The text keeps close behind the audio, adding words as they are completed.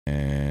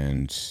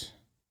And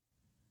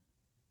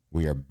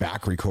we are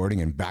back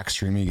recording and back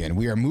streaming again.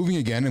 We are moving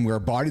again, and our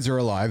bodies are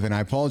alive. And I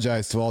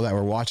apologize to all that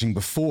were watching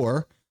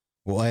before.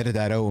 We'll edit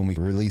that out when we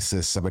release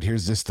this. But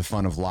here's just the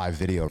fun of live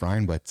video,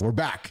 Bryan. But we're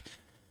back.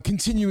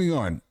 Continuing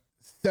on,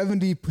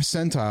 70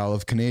 percentile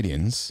of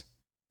Canadians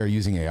are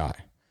using AI.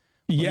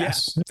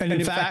 Yes. And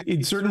in fact,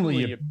 it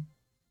certainly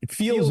it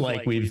feels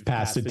like we've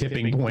passed a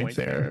tipping point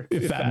there,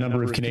 if that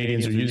number of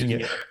Canadians are using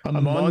it.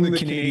 Among the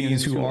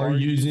Canadians who are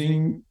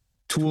using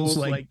tools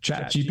like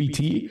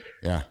ChatGPT,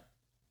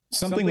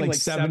 something like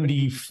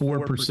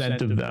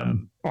 74% of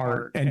them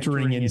are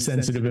entering in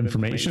sensitive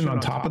information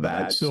on top of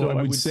that. So I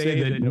would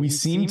say that we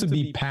seem to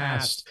be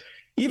past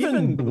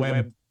even the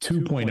Web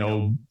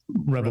 2.0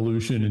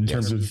 revolution in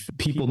terms of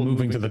people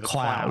moving to the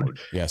cloud.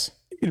 Yes.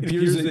 It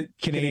appears that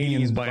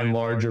Canadians, by and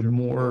large, are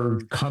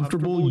more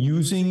comfortable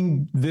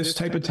using this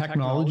type of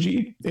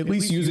technology, at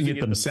least using it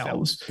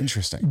themselves.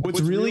 Interesting.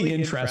 What's really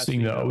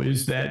interesting, though,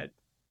 is that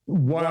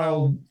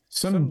while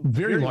some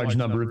very large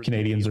number of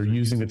Canadians are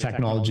using the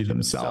technology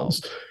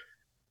themselves,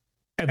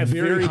 a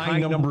very high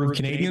number of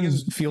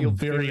Canadians feel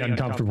very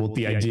uncomfortable with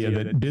the idea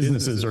that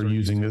businesses are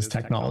using this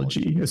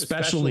technology,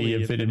 especially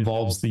if it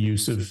involves the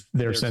use of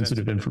their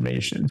sensitive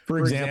information. For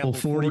example,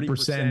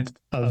 40%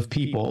 of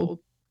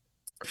people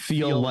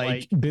feel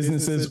like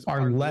businesses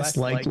are less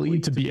likely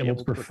to be able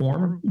to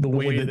perform the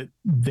way that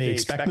they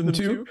expect them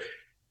to.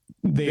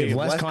 They have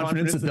less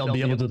confidence that they'll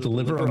be able to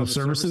deliver on the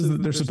services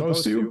that they're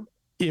supposed to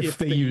if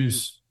they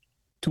use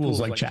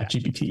tools like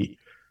ChatGPT.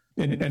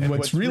 And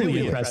what's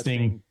really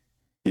interesting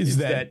is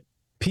that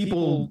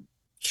people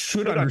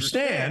should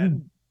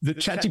understand that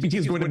ChatGPT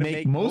is going to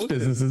make most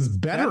businesses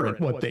better at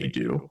what they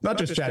do. Not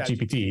just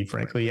ChatGPT,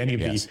 frankly, any of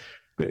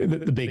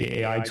the big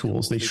AI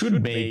tools. They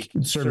should make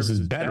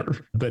services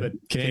better, but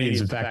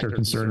Canadians, in fact, are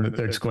concerned that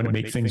it's going to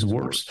make things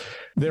worse.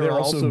 They're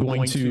also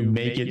going to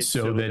make it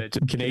so that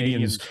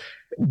Canadians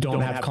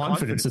don't have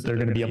confidence that they're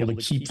going to be able to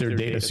keep their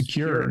data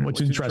secure. And what's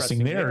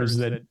interesting there is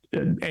that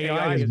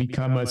AI has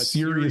become a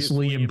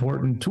seriously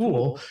important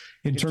tool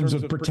in terms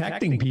of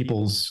protecting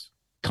people's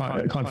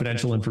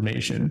confidential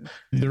information.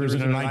 There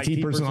isn't an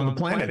IT person on the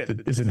planet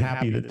that isn't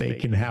happy that they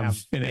can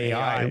have an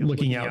AI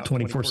looking out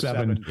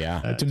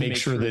 24/7 to make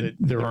sure that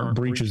there aren't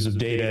breaches of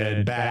data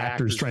and bad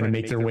actors trying to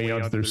make their way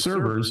onto their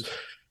servers.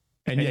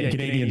 And yet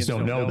Canadians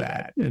don't know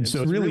that. And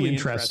so it's really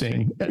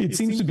interesting. It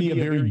seems to be a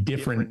very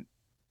different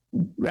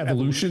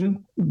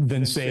evolution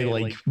than, say,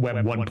 like Web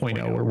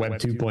 1.0 or Web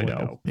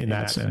 2.0 in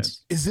that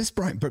sense. Is this,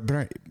 Bryan, but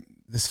Bryan,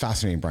 this is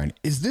fascinating, Bryan.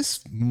 Is this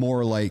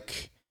more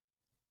like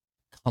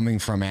coming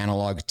from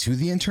analog to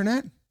the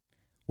internet,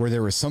 where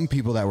there were some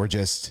people that were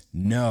just,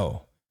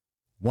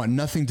 want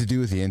nothing to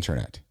do with the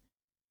internet?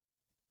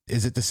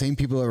 Is it the same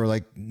people that were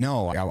like,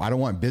 no, I don't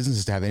want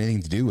businesses to have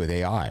anything to do with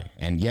AI?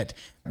 And yet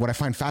what I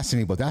find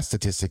fascinating about that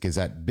statistic is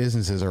that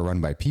businesses are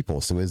run by people.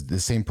 So is the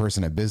same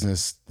person at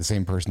business the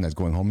same person that's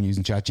going home and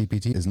using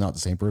ChatGPT is not the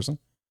same person?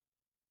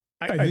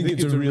 I think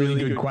it's a really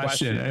good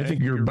question. I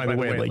think you're, by the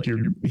way, like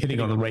you're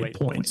hitting on the right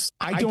points.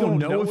 I don't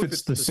know if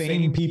it's the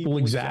same people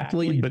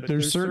exactly, but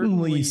there's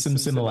certainly some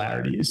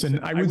similarities.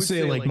 And I would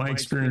say, like, my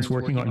experience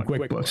working on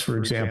QuickBooks, for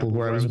example,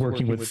 where I was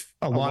working with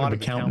a lot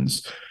of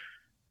accountants,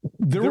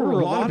 there were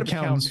a lot of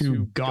accountants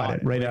who got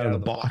it right out of the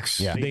box.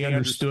 They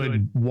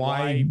understood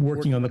why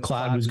working on the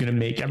cloud was going to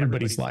make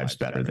everybody's lives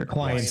better, their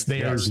clients,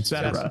 theirs,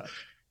 etc.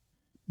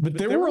 But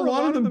there were a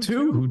lot of them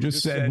too who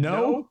just said,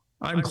 no,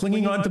 I'm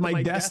clinging onto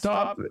my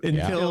desktop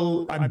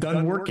until I'm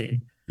done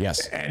working.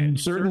 Yes. And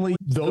certainly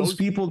those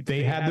people,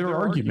 they had their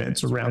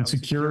arguments around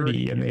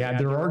security, and they had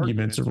their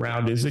arguments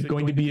around, is it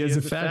going to be as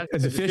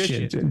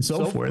efficient and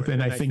so forth.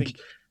 And I think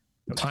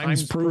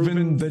time's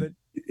proven that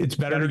it's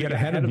better to get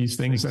ahead of these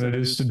things than it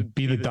is to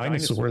be the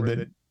dinosaur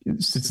that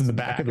sits in the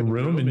back of the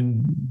room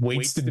and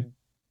waits to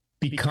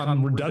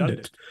become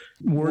redundant.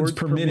 Words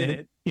per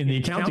minute in the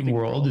accounting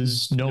world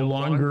is no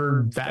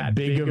longer that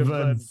big of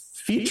a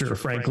feature,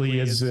 frankly,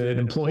 as an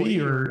employee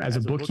or as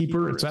a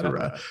bookkeeper, et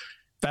cetera.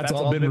 That's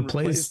all been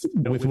replaced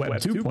with Web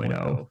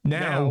 2.0.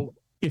 Now,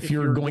 if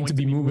you're going to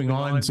be moving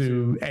on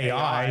to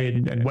AI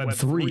and Web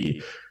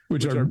 3,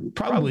 which are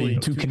probably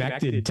two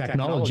connected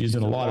technologies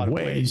in a lot of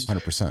ways,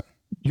 100%.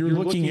 You're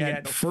looking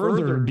at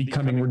further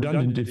becoming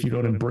redundant if you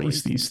don't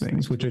embrace these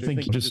things, which I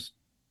think just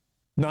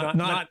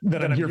not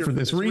that I'm here for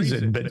this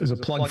reason, but as a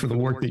plug for the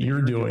work that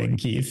you're doing,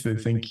 Keith, I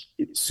think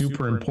it's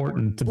super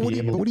important to be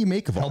able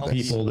to help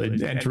people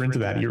to enter into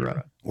that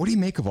era. What do you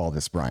make of all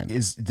this, Bryan?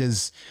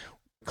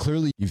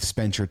 Clearly you've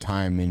spent your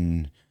time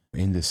in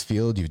this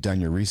field, you've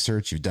done your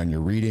research, you've done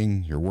your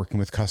reading, you're working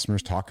with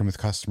customers, talking with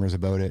customers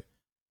about it.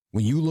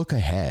 When you look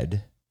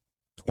ahead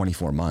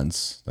 24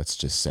 months, let's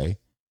just say,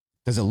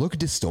 does it look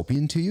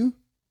dystopian to you?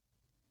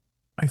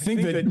 I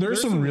think that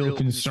there's some real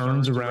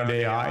concerns around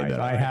AI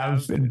that I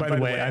have. And by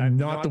the way, I'm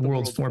not the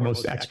world's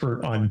foremost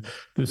expert on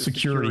the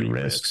security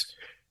risks.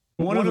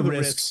 One of the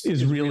risks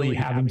is really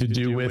having to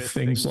do with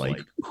things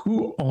like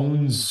who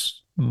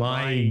owns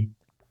my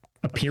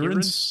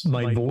appearance,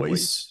 my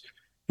voice.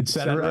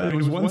 etc. It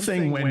was one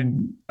thing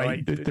when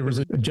there was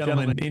a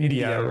gentleman in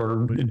India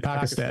or in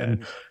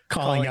Pakistan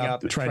calling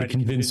up, trying to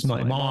convince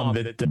my mom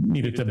that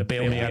needed to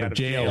bail me out of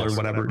jail or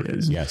whatever it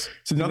is. Yes.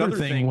 It's another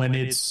thing when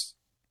it's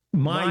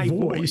my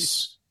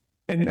voice,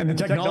 and the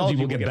technology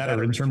will get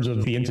better in terms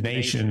of the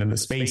intonation and the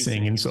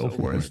spacing and so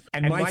forth,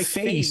 and my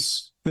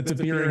face that's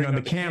appearing on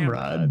the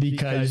camera,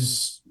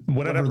 because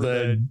whatever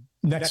the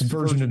next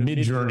version of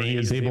Midjourney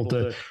is able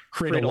to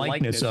create a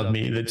likeness of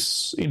me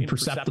that's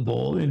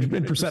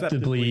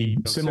imperceptibly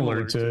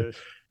similar to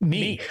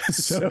me.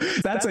 So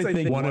that's, I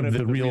think, one of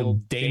the real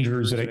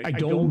dangers that I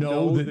don't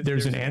know that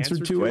there's an answer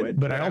to it,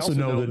 but I also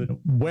know that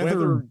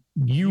whether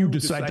you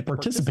decide to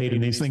participate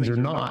in these things or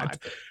not,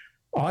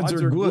 odds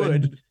are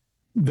good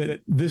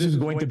that this is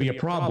going to be a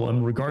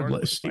problem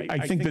regardless.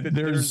 I think that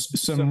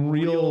there's some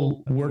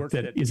real work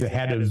that is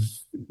ahead of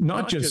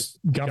not just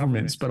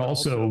governments, but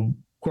also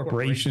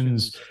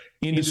corporations,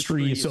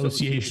 industry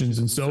associations,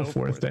 and so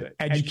forth, that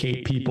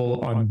educate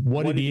people on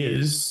what it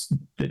is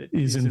that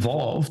is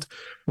involved.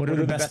 What are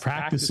the best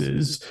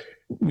practices?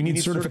 We need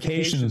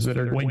certifications that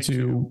are going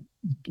to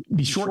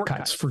be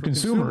shortcuts for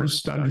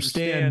consumers to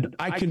understand,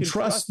 I can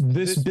trust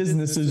this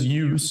business's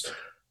use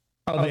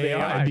of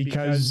AI,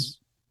 because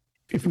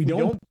if we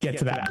don't get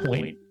to that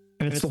point,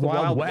 and it's the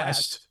Wild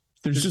West,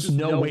 there's just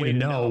no way to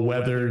know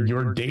whether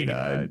your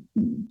data,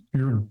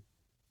 your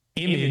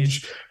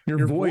image,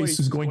 your voice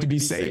is going to be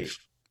safe.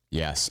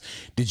 Yes.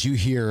 Did you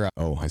hear?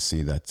 Oh, I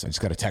see that. I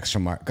just got a text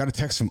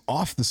from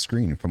off the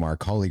screen from our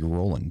colleague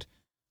Roland,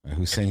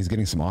 who's saying he's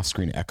getting some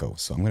off-screen echo.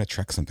 So I'm going to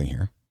check something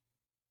here.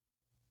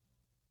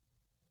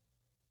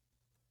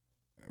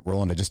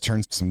 Roland, I just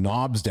turned some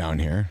knobs down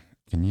here.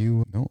 Can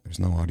you? No, there's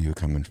no audio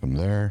coming from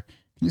there.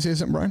 Can you say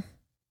something, Bryan?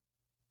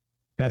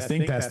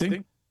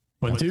 Testing.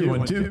 1, 2,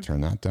 1, 2.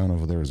 Turn that down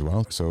over there as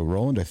well. So,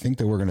 Roland, I think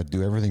that we're going to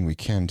do everything we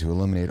can to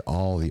eliminate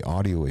all the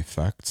audio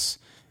effects.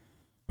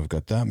 I've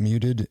got that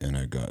muted, and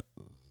I got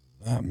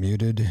that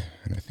muted,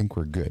 and I think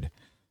we're good.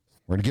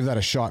 We're going to give that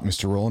a shot,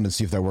 Mr. Roland, and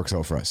see if that works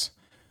out for us.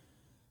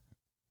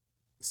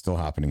 It's still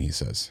happening, he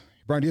says.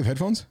 Bryan, do you have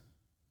headphones?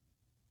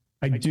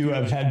 I do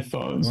have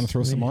headphones. You want to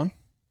throw some on?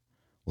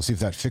 We'll see if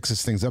that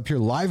fixes things up here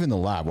live in the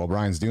lab while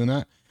Bryan's doing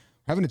that.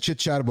 Having a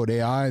chit-chat about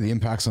AI, the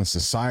impacts on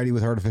society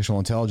with artificial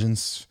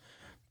intelligence.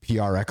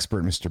 PR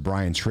expert Mr.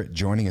 Bryan Tritt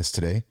joining us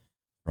today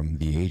from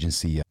the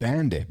agency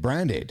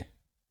Brand-Aid.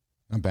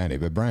 Not Band-Aid,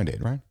 but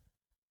Brand-Aid, right?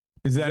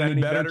 Is that any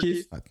better,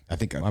 Keith? I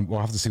think we'll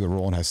have to see what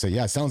Roland has to say.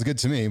 Yeah, it sounds good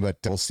to me, but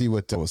we'll see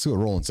what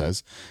Roland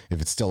says.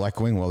 If it's still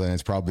echoing, well, then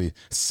it's probably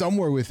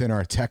somewhere within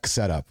our tech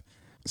setup.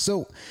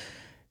 So,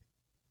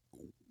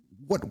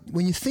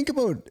 when you think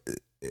about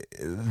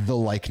the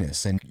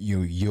likeness and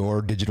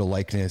your digital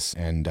likeness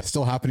and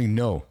still happening,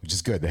 no, which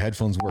is good. The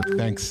headphones work.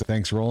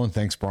 Thanks, Roland.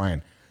 Thanks,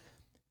 Bryan.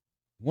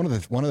 One of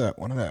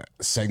the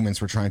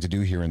segments we're trying to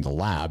do here in the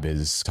lab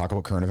is talk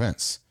about current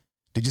events.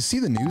 Did you see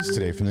the news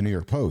today from the New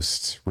York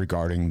Post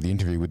regarding the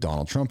interview with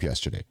Donald Trump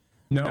yesterday?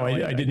 No,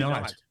 I did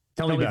not.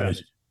 Tell me about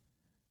it.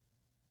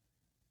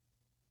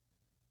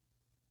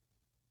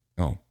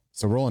 Oh,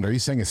 so Roland, are you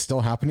saying it's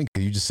still happening?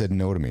 You just said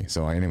no to me.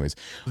 So anyways,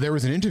 there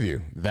was an interview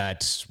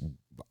that,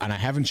 and I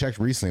haven't checked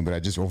recently, but I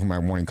just over my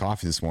morning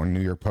coffee this morning,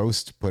 New York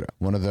Post put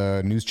one of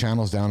the news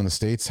channels down in the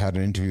States had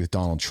an interview with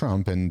Donald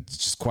Trump and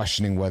just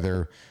questioning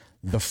whether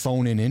the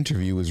phone-in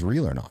interview was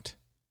real or not.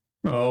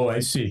 Oh,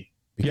 I see.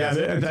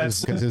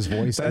 Because his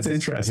voice. That's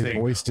interesting. His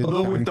voice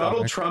although with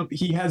Donald Trump,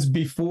 he has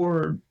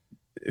before,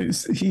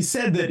 he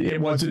said that it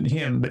wasn't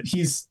him, but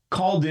he's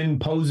called in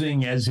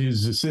posing as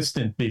his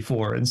assistant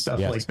before and stuff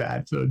like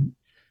that. So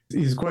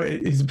he's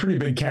a pretty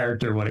big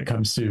character when it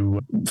comes to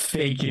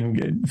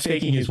faking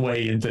his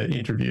way into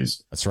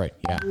interviews. That's right.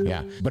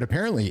 Yeah. But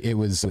apparently it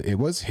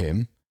was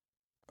him.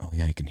 Oh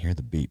yeah, you can hear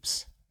the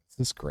beeps.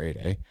 This is great,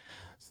 eh?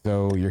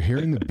 So you're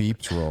hearing the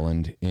beeps,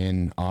 Roland,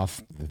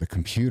 off the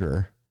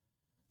computer.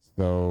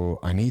 So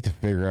I need to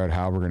figure out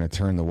how we're going to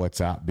turn the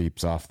WhatsApp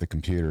beeps off the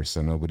computer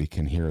so nobody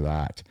can hear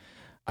that.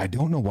 I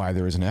don't know why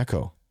there is an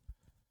echo.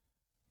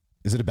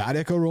 Is it a bad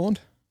echo, Roland?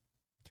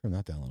 Turn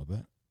that down a little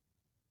bit.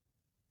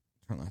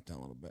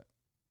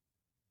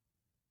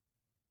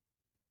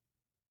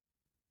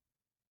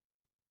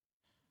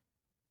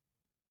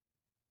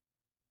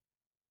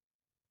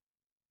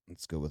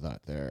 Let's go with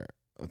that there.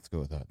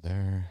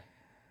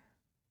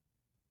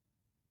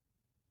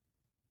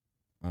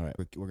 All right,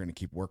 we're going to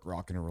keep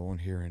rocking and rolling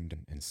here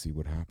and see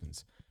what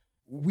happens.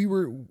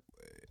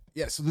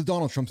 So the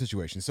Donald Trump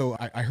situation. So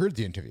I heard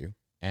the interview,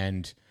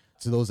 and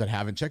to those that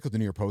haven't checked out the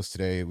New York Post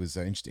today, it was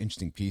an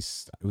interesting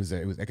piece. It was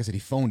like I said, he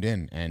phoned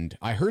in, and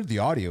I heard the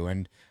audio,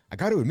 and I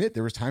got to admit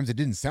there was times it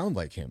didn't sound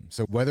like him.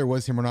 So whether it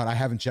was him or not, I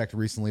haven't checked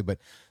recently, but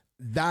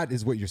that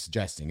is what you're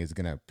suggesting is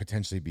going to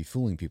potentially be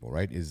fooling people,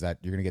 right? Is that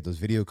you're going to get those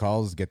video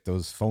calls, get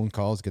those phone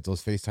calls, get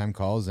those FaceTime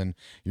calls, and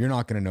you're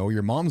not going to know,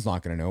 your mom's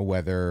not going to know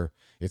whether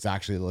it's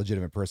actually a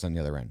legitimate person on the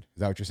other end.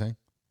 Is that what you're saying?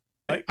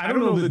 I don't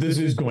know that this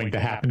is going to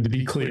happen, to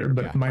be clear,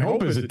 but my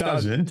hope is it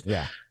doesn't.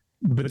 Yeah.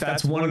 But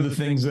that's one of the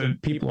things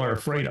that people are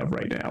afraid of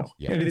right now.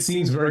 Yeah. And it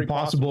seems very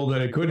possible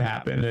that it could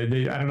happen. I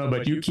don't know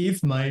about you,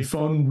 Keith. My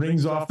phone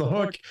rings off the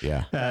hook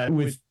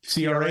with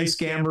CRA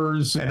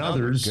scammers and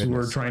others who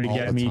are trying to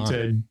get me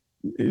to.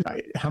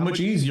 How much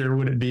easier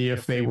would it be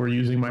if they were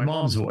using my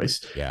mom's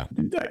voice? Yeah.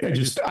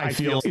 I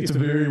feel it's a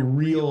very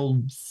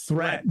real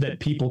threat that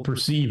people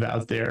perceive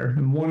out there.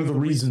 And one of the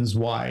reasons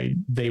why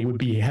they would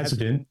be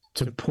hesitant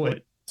to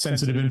put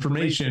sensitive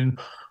information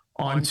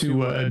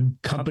onto a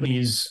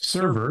company's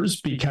servers,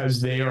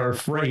 because they are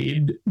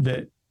afraid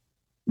that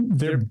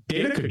their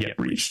data could get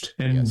breached,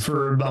 and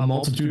for a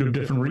multitude of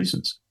different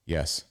reasons.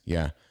 Yes.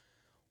 Yeah.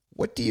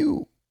 What do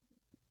you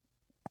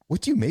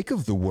make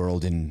of the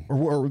world,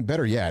 or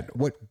better yet,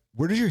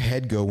 where does your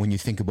head go when you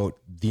think about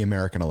the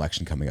American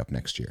election coming up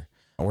next year,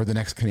 or the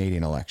next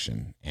Canadian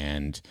election?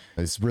 And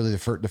it's really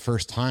the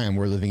first time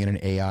we're living in an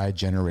AI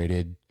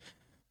generated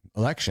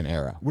election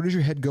era. Where does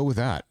your head go with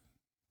that?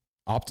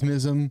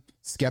 Optimism,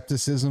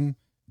 skepticism,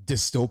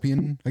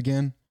 dystopian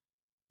again?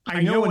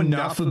 I know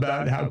enough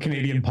about how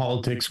Canadian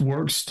politics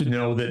works to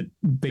know that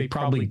they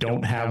probably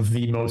don't have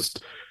the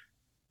most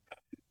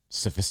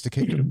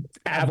sophisticated,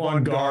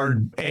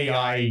 avant-garde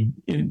AI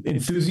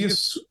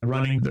enthusiasts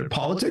running their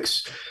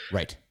politics.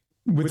 Right.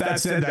 With that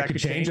said, that could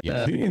change.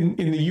 Yeah. In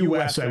the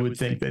U.S., I would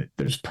think that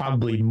there's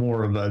probably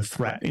more of a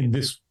threat in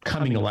this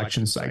coming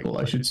election cycle,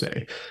 I should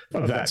say,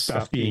 of that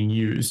stuff being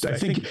used. I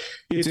think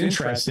it's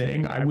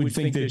interesting. I would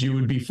think that you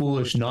would be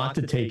foolish not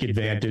to take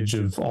advantage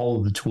of all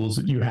of the tools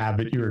that you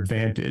have at your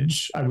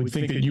advantage. I would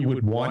think that you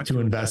would want to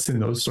invest in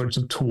those sorts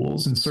of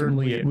tools. And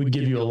certainly it would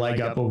give you a leg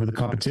up over the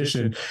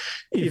competition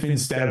if,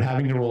 instead of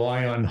having to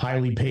rely on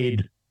highly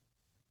paid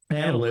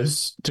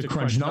analysts to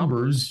crunch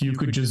numbers, you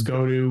could just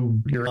go to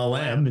your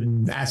LM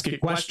and ask it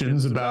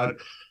questions about,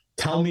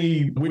 tell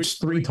me which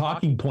 3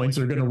 talking points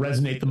are going to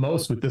resonate the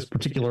most with this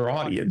particular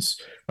audience.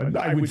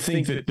 I would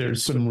think that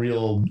there's some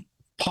real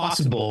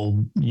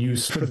possible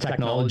use for the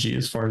technology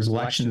as far as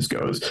elections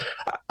goes.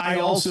 I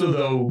also,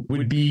 though,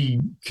 would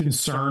be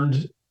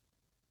concerned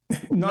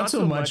not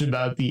so much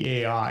about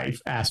the AI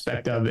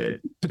aspect of it,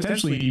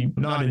 potentially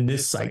not in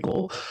this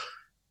cycle.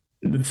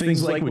 The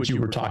things like what you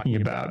were talking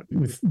about,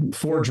 with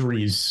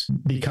forgeries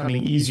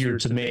becoming easier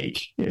to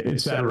make,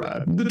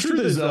 etc. The truth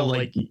is, though,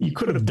 like, you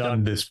could have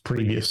done this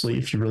previously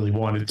if you really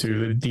wanted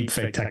to. The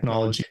deepfake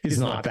technology is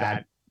not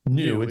that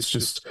new. It's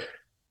just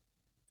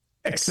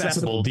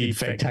accessible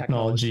deepfake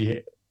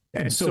technology,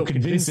 and so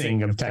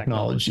convincing of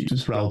technology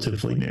is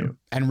relatively new.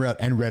 And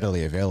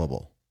readily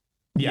available.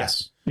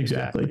 Yes,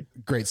 exactly.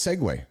 Great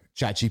segue.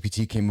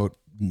 ChatGPT came out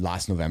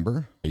last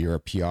November. You're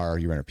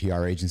in a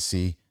PR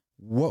agency.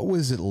 What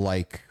was it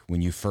like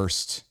when you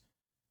first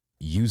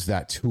used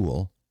that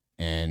tool,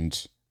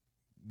 and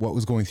what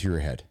was going through your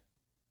head?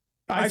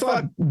 I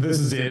thought, this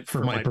is it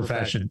for my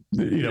profession.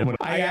 When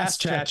I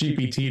asked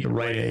ChatGPT to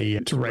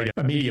write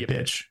a media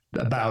pitch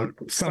about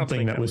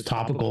something that was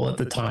topical at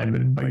the time,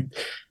 and I'm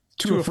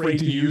too afraid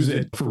to use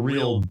it for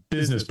real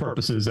business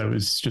purposes, I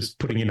was just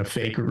putting in a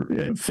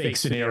fake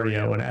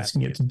scenario and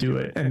asking it to do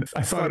it. And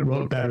I thought it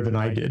wrote better than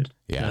I did.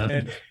 Yeah.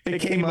 And it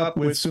came up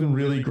with some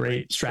really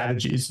great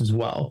strategies as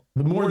well.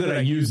 The more that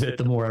I used it,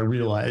 the more I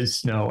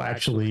realized, no,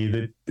 actually,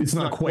 that it's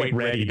not quite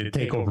ready to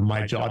take over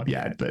my job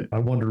yet. But I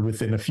wonder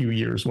within a few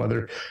years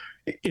whether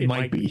it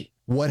might be.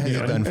 What has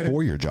it done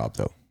for your job,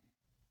 though?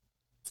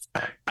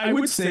 I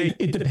would say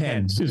it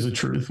depends, is the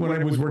truth. When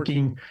I was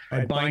working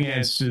at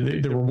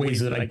Binance, there were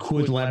ways that I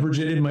could leverage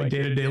it in my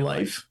day-to-day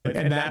life,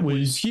 and that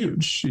was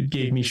huge. It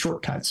gave me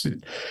shortcuts.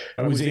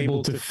 I was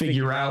able to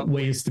figure out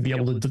ways to be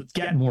able to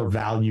get more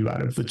value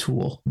out of the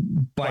tool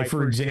by,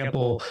 for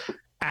example,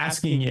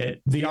 asking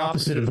it the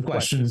opposite of the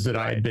questions that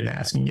I had been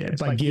asking it,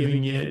 by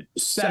giving it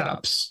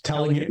setups,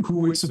 telling it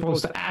who it's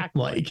supposed to act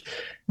like,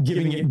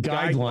 giving it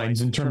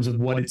guidelines in terms of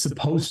what it's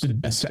supposed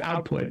to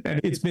output. And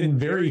it's been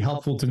very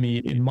helpful to me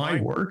in my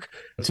work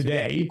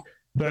today.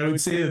 But I would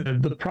say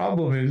that the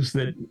problem is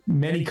that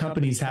many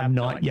companies have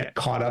not yet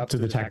caught up to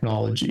the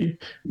technology.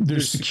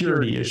 There's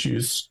security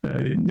issues.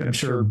 I'm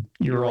sure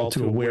you're all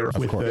too aware of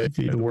with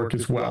the work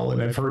as well.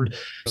 And I've heard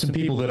some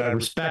people that I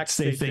respect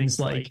say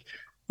things like,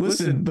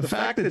 listen, the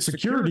fact that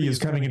security is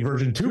coming in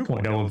version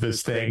 2.0 of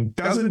this thing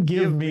doesn't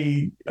give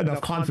me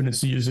enough confidence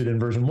to use it in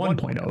version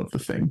 1.0 of the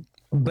thing.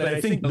 But I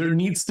think there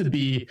needs to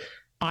be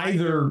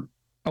either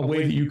a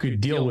way that you could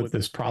deal with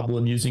this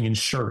problem using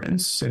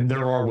insurance, and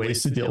there are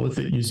ways to deal with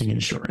it using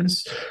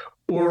insurance,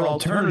 or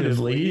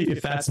alternatively,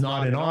 if that's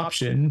not an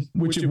option,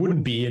 which it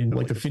wouldn't be in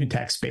like the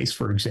fintech space,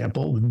 for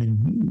example,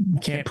 you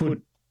can't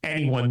put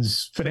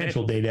anyone's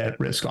financial data at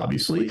risk,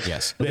 obviously.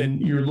 Yes. Then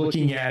you're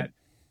looking at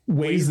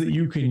ways that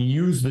you can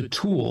use the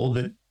tool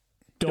that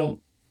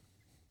don't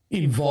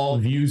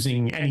involve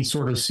using any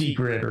sort of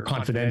secret or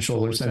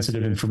confidential or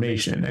sensitive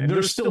information. And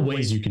there's still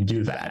ways you can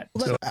do that.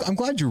 Well, I'm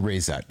glad you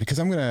raised that, because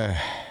I'm going to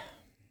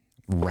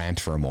rant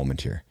for a moment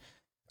here.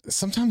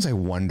 Sometimes I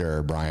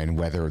wonder, Bryan,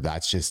 whether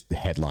that's just the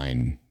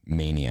headline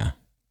mania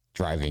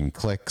driving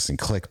clicks and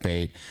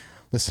clickbait.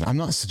 listen, I'm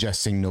not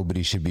suggesting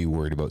nobody should be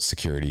worried about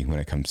security when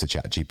it comes to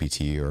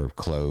ChatGPT or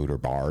Claude or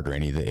Bard or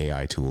any of the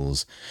AI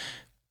tools.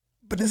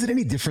 But is it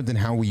any different than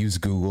how we use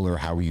Google or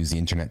how we use the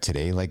internet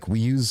today? Like, we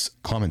use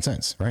common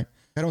sense, right?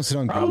 I don't sit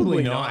on Google.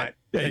 Probably not.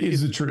 That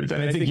is the truth.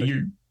 And I think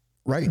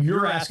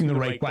you're asking the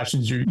right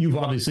questions. You've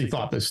obviously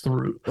thought this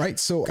through. Right.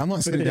 So I'm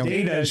not sitting down.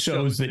 The data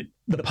shows that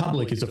the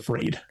public is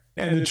afraid.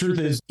 And the truth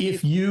is,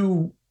 if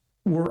you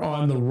were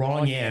on the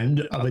wrong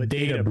end of a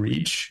data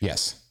breach,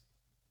 yes,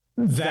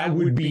 that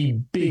would be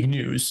big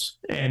news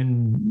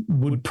and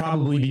would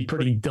probably be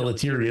pretty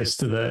deleterious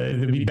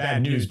it'd be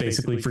bad news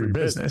basically for your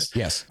business.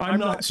 Yes. I'm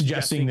not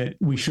suggesting that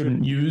we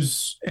shouldn't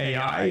use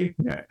AI.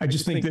 I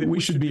just think that we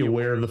should be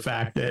aware of the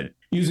fact that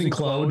using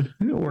Claude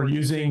or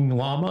using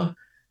Llama,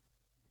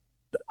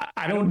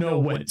 I don't know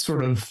what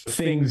sort of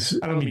things,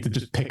 I don't mean to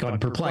just pick on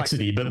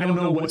Perplexity, but I don't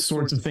know what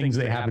sorts of things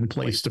they have in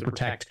place to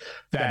protect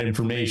that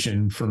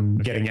information from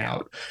getting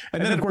out.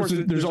 And then, of course,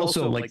 there's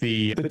also like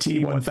the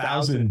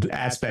T1000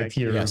 aspect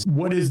here. Yes.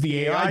 What is the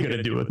AI going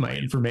to do with my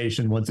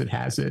information once it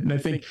has it? And I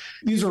think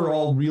these are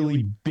all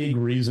really big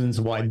reasons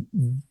why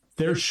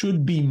there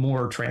should be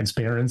more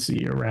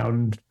transparency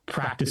around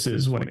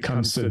practices when it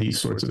comes to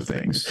these sorts of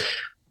things.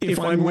 If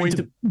I'm going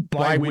to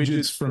buy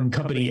widgets from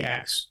Company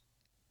X,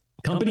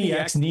 Company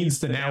X needs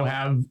to now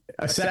have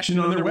a section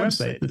on their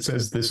website that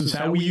says, this is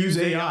how we use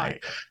AI.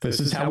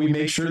 This is how we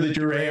make sure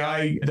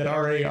that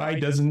our AI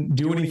doesn't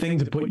do anything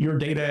to put your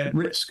data at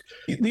risk.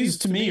 These,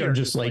 to me, are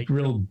just like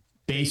real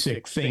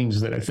basic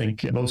things that I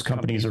think most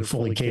companies are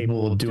fully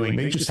capable of doing.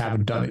 They just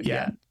haven't done it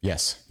yet.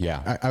 Yes.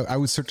 Yeah. I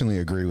would certainly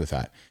agree with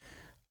that.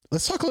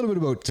 Let's talk a little bit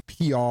about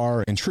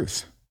PR and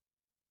truth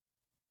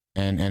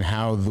and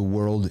how the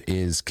world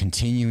is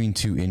continuing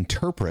to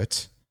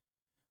interpret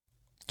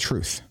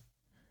truth.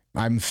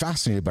 I'm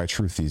fascinated by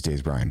truth these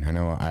days, Bryan. I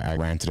know I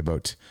ranted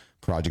about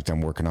a project I'm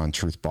working on,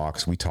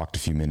 Truthbox. We talked a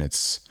few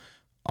minutes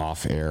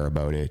off air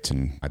about it,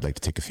 and I'd like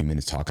to take a few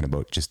minutes talking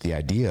about just the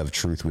idea of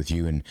truth with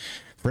you. And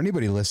for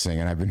anybody listening,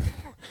 and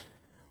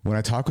when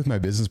I talk with my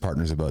business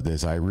partners about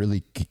this, I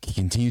really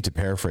continue to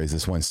paraphrase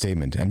this one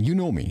statement. And you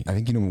know me. I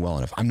think you know me well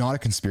enough. I'm not a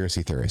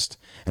conspiracy theorist,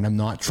 and I'm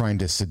not trying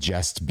to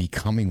suggest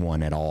becoming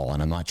one at all.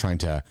 And I'm not trying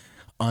to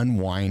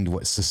unwind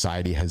what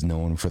society has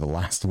known for the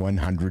last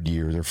 100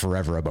 years or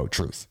forever about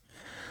truth.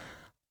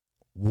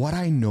 What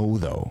I know,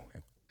 though,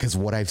 because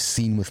what I've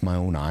seen with my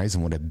own eyes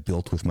and what I've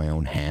built with my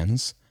own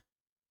hands,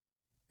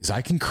 is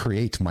I can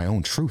create my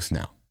own truth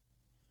now.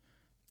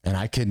 And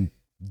I can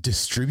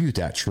distribute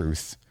that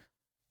truth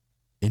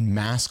in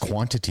mass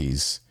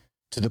quantities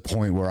to the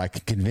point where I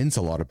can convince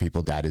a lot of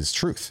people that is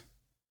truth.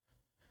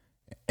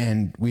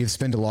 And we have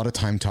spent a lot of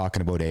time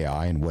talking about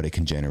AI and what it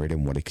can generate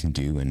and what it can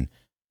do. And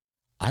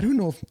I don't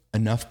know if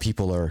enough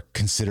people are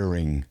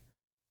considering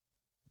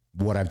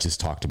what I've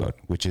just talked about,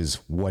 which is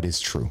what is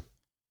true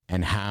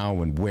and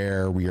how and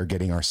where we are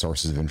getting our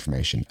sources of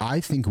information.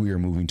 I think we are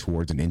moving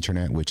towards an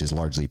internet which is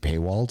largely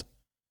paywalled,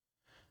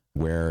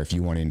 where if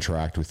you want to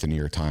interact with the New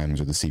York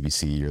Times or the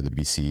CBC or the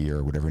BBC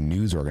or whatever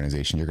news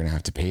organization, you're going to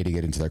have to pay to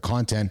get into their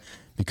content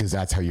because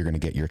that's how you're going to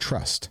get your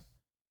trust.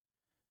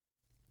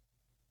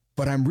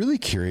 But I'm really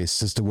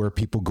curious as to where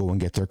people go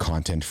and get their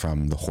content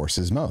from the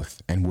horse's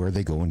mouth and where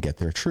they go and get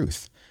their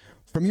truth.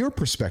 From your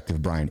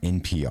perspective, Bryan,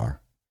 in PR,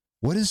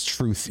 what is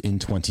truth in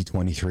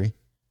 2023?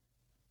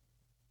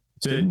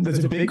 That's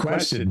a big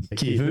question,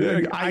 Keith.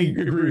 I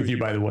agree with you,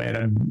 by the way, and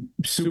I'm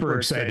super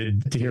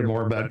excited to hear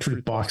more about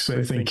Truthbox.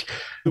 I think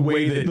the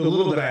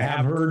little that I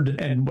have heard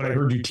and what I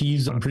heard you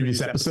tease on previous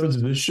episodes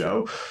of this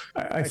show,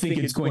 I think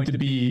it's going to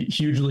be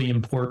hugely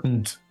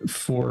important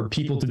for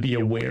people to be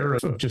aware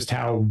of just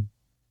how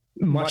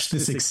much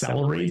this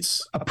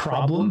accelerates a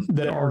problem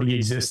that already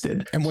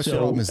existed. And what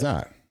problem is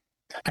that?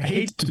 I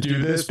hate to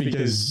do this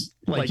because,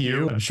 like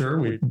you, I'm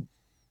sure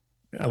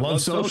I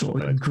love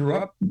social. I grew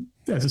up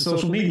as a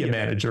social media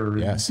manager,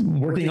 yes,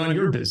 working on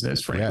your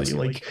business, frankly. Yes.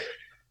 Like,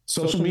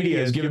 social media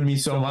has given me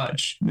so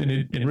much, and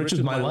it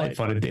enriches my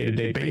life on a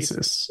day-to-day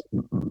basis.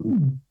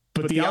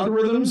 But the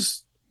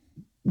algorithms,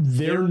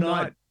 they're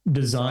not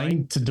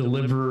designed to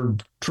deliver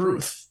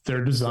truth.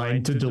 They're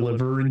designed to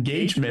deliver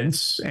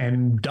engagements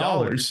and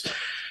dollars,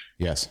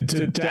 yes,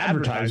 to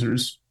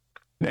advertisers.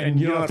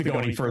 And you don't have to go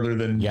any further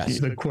than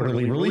the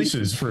quarterly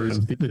releases for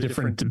the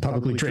different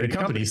publicly traded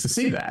companies to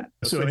see that.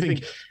 So I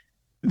think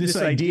this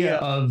idea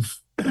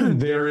of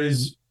there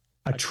is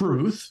a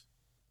truth,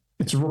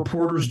 it's a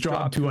reporter's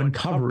job to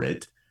uncover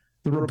it.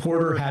 The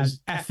reporter has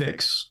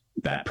ethics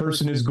that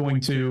person is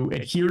going to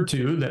adhere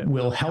to that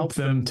will help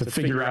them to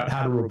figure out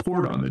how to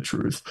report on the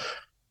truth.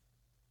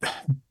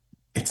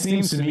 It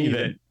seems to me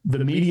that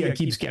the media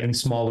keeps getting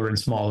smaller and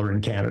smaller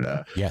in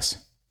Canada.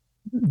 Yes.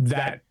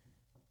 That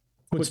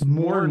puts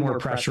more and more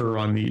pressure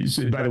on these.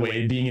 And by the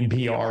way, being in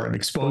PR and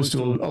exposed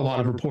to a lot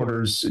of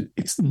reporters,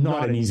 it's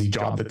not an easy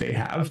job that they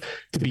have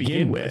to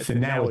begin with.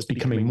 And now it's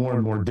becoming more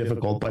and more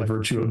difficult by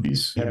virtue of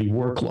these heavy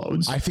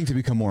workloads. I think they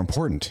become more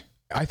important.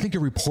 I think a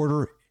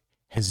reporter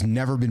has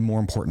never been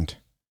more important.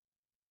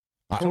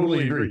 I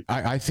totally agree.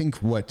 I think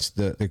what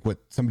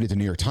somebody at the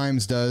New York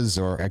Times does,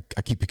 or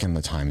I keep picking on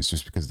the Times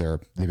just because they've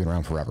been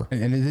around forever.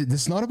 And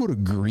it's not about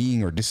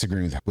agreeing or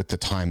disagreeing with what the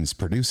Times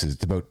produces.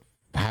 It's about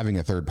having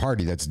a third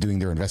party that's doing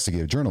their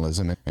investigative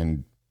journalism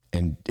and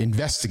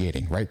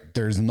investigating, right?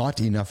 There's not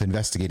enough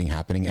investigating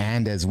happening.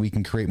 And as we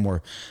can create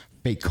more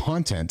fake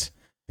content,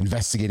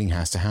 investigating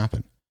has to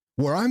happen.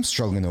 Where I'm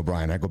struggling though,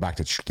 Bryan, I go back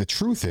to the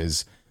truth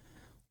is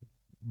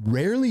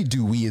rarely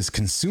do we as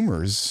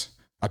consumers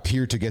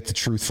appear to get the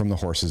truth from the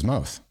horse's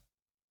mouth.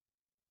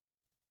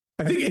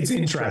 I think it's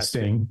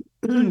interesting.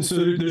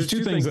 So there's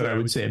two things that I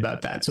would say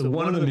about that. So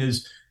one of them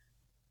is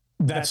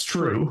that's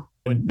true.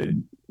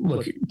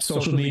 Look,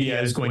 social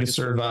media is going to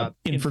serve up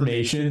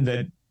information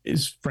that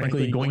is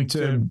frankly going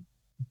to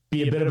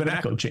be a bit of an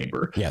echo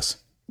chamber. Yes.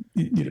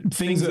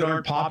 Things that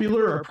aren't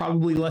popular are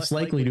probably less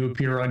likely to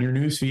appear on your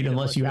newsfeed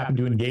unless you happen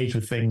to engage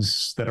with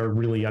things that are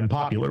really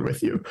unpopular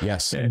with you.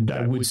 Yes. And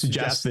I would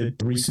suggest that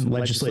recent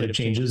legislative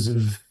changes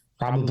have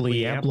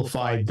probably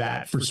amplified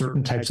that for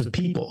certain types of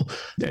people.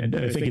 And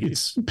I think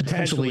it's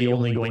potentially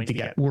only going to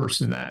get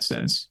worse in that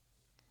sense.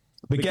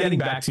 But getting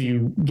back to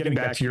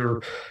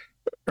your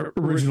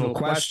original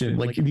question,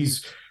 like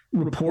these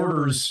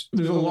reporters,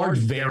 there's a large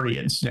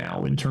variance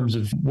now in terms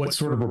of what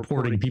sort of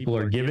reporting people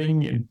are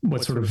giving and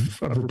what sort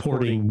of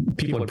reporting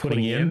people are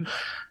putting in.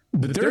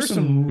 But there's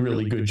some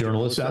really good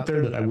journalists out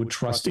there that I would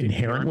trust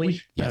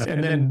inherently. Yes.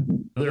 And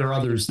then there are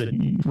others that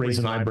raise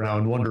an eyebrow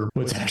and wonder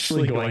what's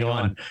actually going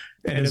on.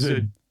 And as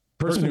a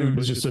person who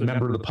is just a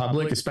member of the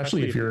public,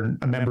 especially if you're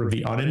a member of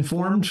the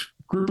uninformed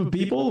group of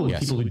people,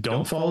 yes, people who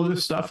don't follow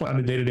this stuff on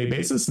a day-to-day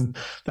basis, and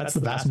that's the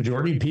vast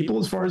majority of people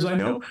as far as I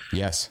know.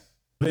 Yes.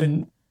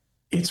 Then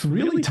it's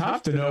really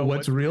tough to know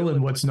what's real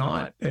and what's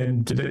not.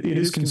 And it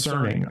is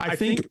concerning. I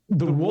think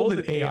the role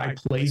that AI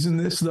plays in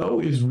this, though,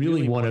 is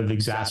really one of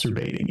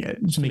exacerbating it.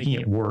 It's making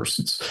it worse.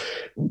 It's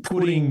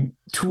putting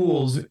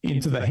tools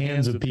into the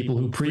hands of people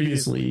who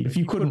previously, if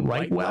you couldn't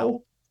write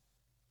well,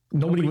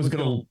 nobody was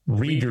going to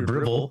read your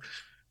dribble.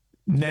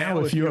 Now,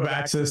 if you have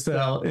access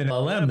to an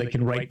LLM that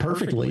can write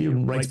perfectly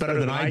and writes better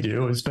than I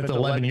do, and spent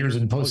 11 years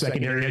in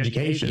post-secondary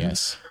education,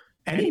 yes,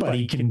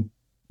 anybody can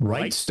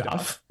write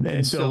stuff.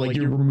 And so like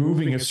you're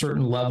removing a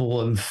certain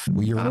level of,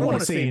 I don't want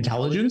to say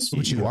intelligence,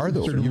 but you are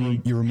though.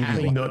 You're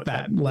removing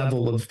that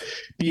level of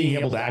being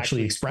able to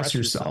actually express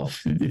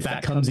yourself. If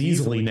that comes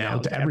easily now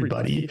to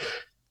everybody,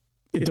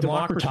 it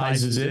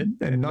democratizes it,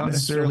 and not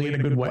necessarily in a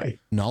good way.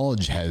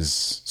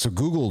 So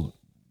Google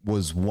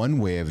was one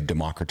way of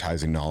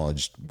democratizing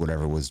knowledge,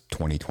 whatever it was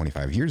 20,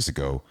 25 years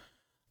ago.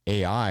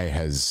 AI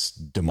has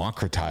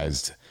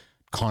democratized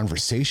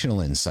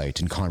conversational insight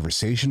and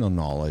conversational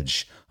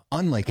knowledge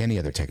unlike any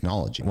other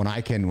technology. When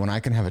I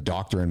can have a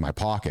doctor in my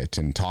pocket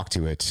and talk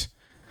to it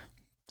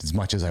as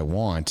much as I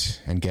want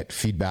and get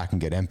feedback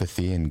and get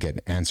empathy and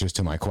get answers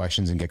to my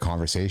questions and get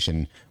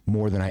conversation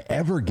more than I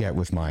ever get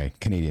with my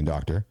Canadian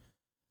doctor,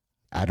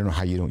 I don't know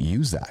how you don't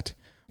use that.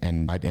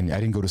 And I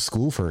didn't go to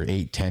school for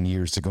 8-10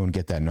 years to go and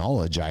get that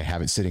knowledge. I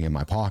have it sitting in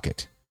my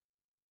pocket.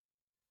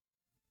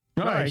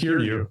 I hear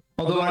you.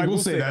 Although I will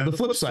say that the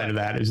flip side of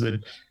that is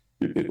that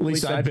at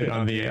least I've been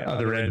on the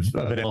other end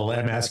of an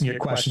LLM asking it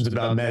questions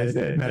about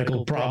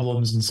medical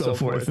problems and so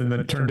forth. And then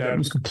it turned out it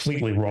was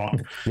completely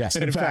wrong. Yes.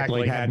 And in fact,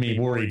 like had me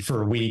worried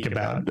for a week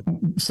about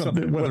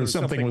whether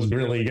something was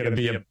really going to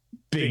be a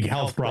big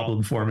health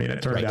problem for me. And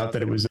it turned out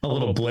that it was a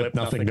little blip,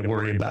 nothing to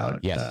worry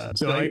about. Yes.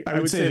 So I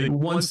would say that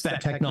once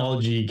that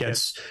technology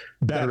gets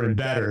better and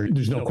better,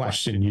 there's no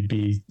question you'd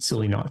be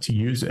silly not to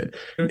use it.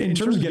 In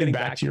terms of getting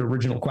back to your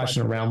original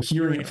question around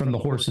hearing it from the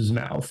horse's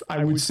mouth,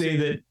 I would say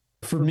that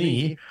for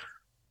me,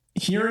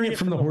 hearing it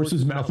from the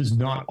horse's mouth is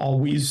not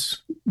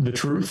always the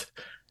truth.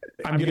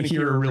 I'm going to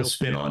hear a real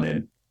spin on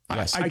it.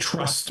 Yes. I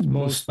trust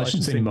most, I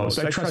shouldn't say most,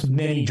 I trust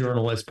many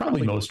journalists,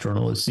 probably most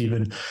journalists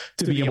even,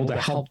 to be able to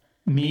help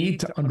me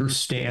to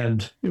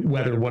understand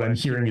whether what I'm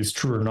hearing is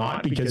true or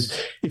not.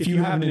 Because if you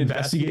haven't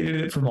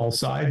investigated it from all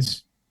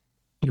sides,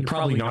 you're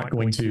probably not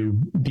going to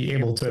be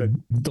able to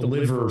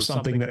deliver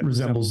something that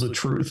resembles the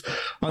truth.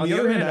 On the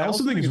other hand, I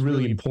also think it's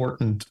really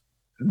important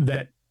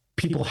that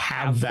people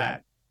have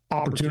that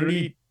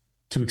opportunity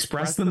to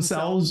express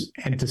themselves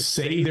and to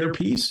say their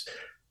piece,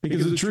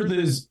 because the truth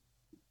is,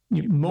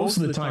 most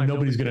of the time,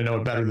 nobody's going to know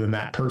it better than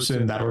that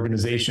person, that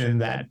organization,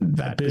 that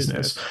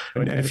business.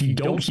 And if you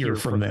don't hear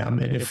from them,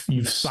 and if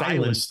you've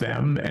silenced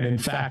them, and in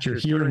fact, you're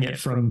hearing it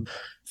from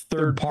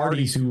third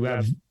parties who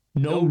have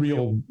no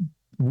real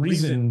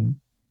reason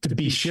to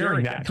be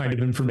sharing that kind of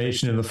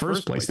information in the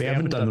first place. They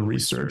haven't done the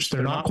research.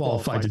 They're not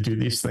qualified to do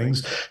these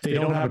things. They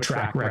don't have a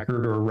track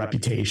record or a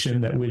reputation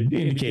that would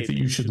indicate that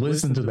you should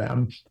listen to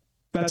them.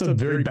 That's a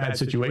very bad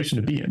situation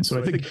to be in. So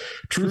I think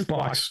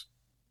Truthbox,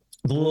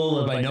 the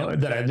little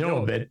that I know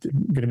of it,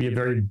 going to be a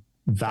very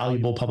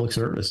valuable public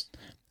service.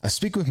 I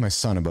speak with my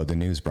son about the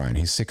news, Bryan.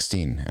 He's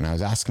 16, and I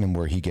was asking him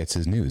where he gets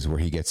his news, where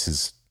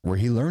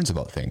he learns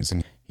about things.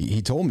 And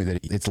he told me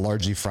that it's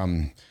largely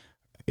from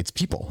it's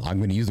people. I'm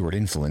going to use the word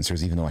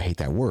influencers, even though I hate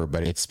that word,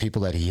 but it's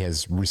people that he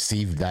has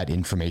received that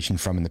information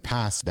from in the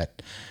past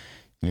that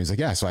And he was like,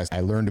 yeah, so I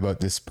learned about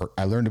this.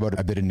 I learned about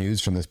a bit of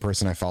news from this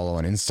person I follow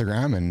on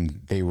Instagram,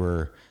 and they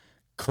were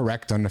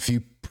correct on a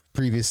few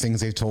previous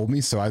things they've told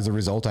me. So as a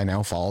result, I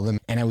now follow them.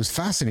 And it was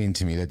fascinating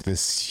to me that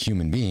this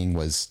human being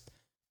was,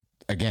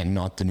 again,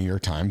 not the New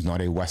York Times,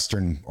 not a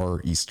Western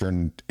or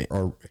Eastern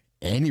or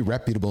any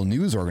reputable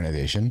news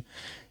organization.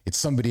 It's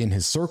somebody in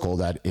his circle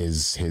that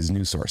is his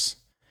news source.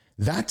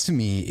 That to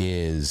me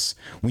is,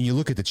 when you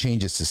look at the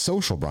changes to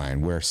social,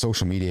 Bryan, where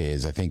social media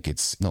is,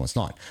 it's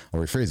not. I'll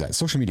rephrase that.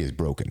 Social media is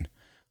broken.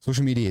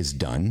 Social media is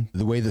done.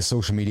 The way the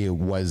social media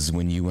was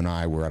when you and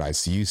I were at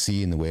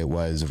ICUC and the way it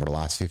was over the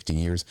last 15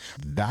 years,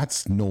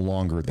 that's no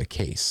longer the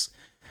case.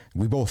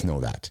 We both know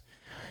that.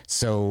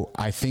 So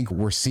I think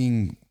we're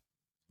seeing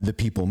the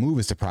people move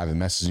as to private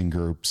messaging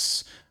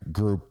groups.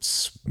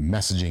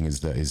 Messaging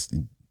is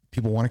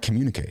people want to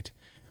communicate,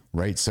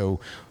 right? So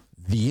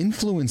the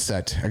influence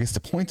that, I guess the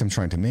point I'm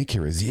trying to make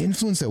here is the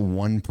influence that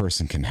one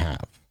person can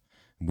have.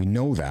 We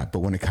know that, but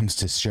when it comes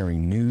to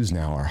sharing news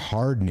now, our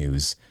hard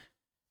news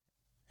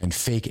and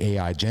fake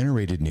AI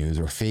generated news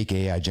or fake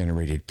AI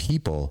generated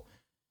people,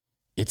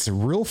 it's a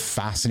real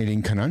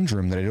fascinating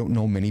conundrum that I don't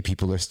know many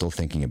people are still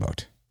thinking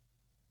about.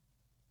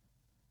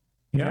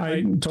 Yeah,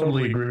 I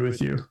totally agree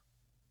with you.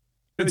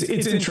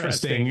 It's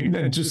interesting,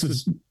 and just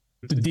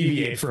to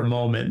deviate for a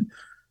moment,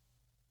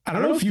 I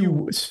don't know if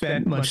you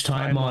spent much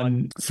time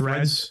on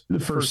Threads the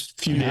first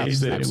few days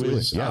that Absolutely. It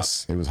was.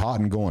 Yes, it was hot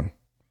and going.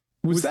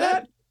 Was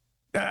that,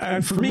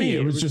 for me,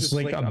 it was just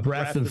like a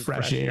breath of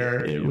fresh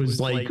air. It was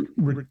like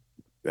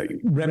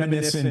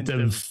reminiscent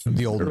of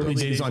the old early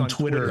days on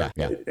Twitter.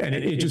 Yeah. And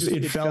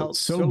it felt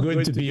so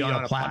good to be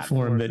on a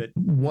platform that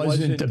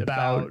wasn't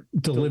about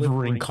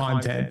delivering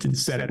content.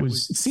 Instead, it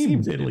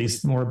seemed at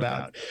least more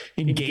about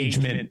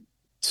engagement,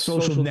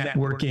 social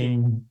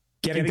networking,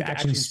 getting to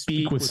actually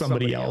speak with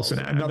somebody else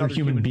and another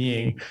human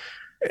being.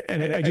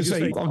 And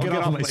I'll get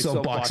off my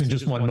soapbox in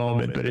just one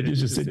moment, but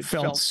it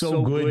felt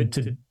so good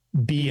to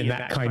be in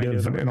that kind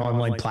of an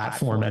online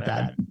platform at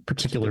that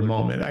particular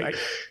moment.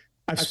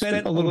 I've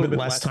spent a little bit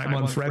less time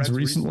on Threads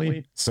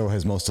recently. So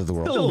has most of the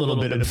world. Still a little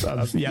bit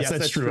of yes,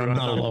 that's true. I'm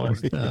not alone.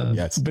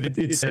 Yes. But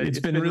it's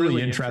been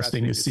really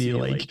interesting to see,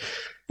 like,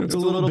 it's a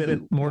little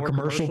bit more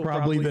commercial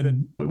probably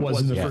than it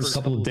was in the first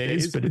couple of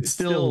days, but it's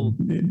still,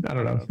 I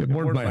don't know, it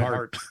warmed my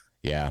heart.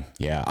 Yeah.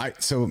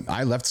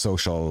 I left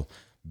social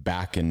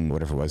back in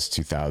whatever it was,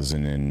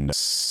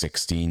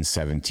 2016,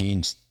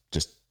 17,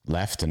 just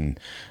left. And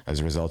as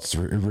a result,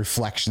 it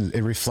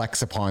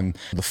reflects upon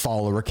the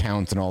follower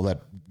count and all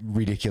that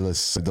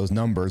ridiculous, those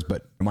numbers.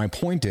 But my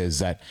point is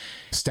that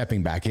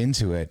stepping back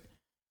into it,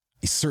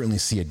 you certainly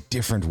see a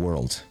different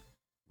world,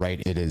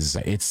 right?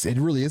 It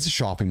really is a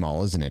shopping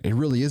mall, isn't it? It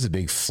really is a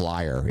big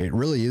flyer. It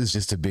really is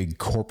just a big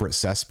corporate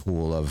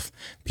cesspool of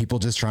people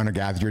just trying to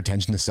gather your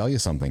attention to sell you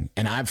something.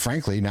 And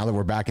frankly, now that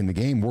we're back in the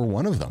game, we're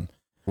one of them.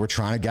 We're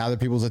trying to gather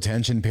people's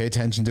attention, pay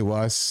attention to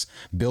us,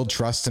 build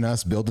trust in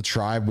us, build a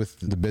tribe with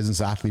the Business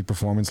Athlete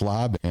Performance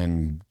Lab,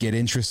 and get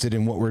interested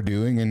in what we're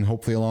doing. And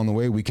hopefully along the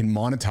way, we can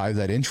monetize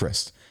that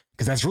interest,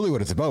 because that's really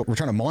what it's about. We're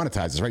trying to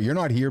monetize this, right? You're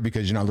not here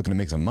because you're not looking to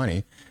make some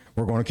money.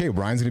 We're going, okay,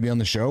 Bryan's going to be on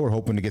the show. We're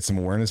hoping to get some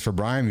awareness for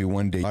Bryan. Maybe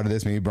one day out of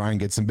this, maybe Bryan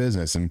gets some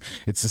business. And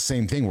it's the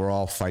same thing. We're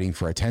all fighting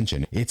for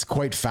attention. It's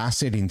quite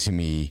fascinating to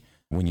me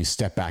when you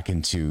step back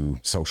into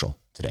social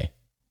today.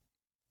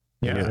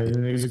 Yeah, I think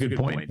it's a good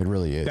point. It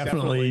really is.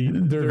 Definitely.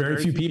 There are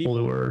very few people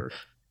who are,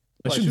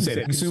 I shouldn't say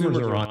that consumers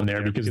are on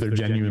there because they're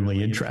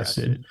genuinely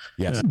interested.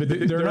 Yes. But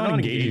they're not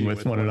engaging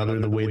with one another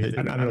the way that,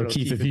 I don't know,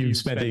 Keith, if you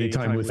spent any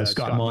time with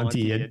Scott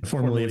Monty,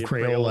 formerly of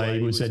Crayola,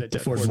 he was at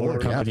Ford Motor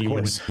Company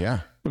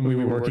when we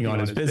were working on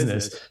his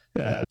business,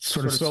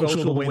 sort of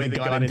social the way that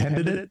God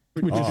intended it,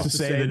 which is to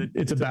say that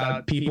it's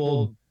about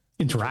people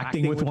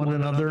interacting with one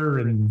another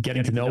and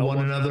getting to know one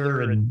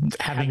another and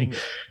having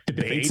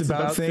debates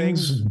about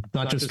things,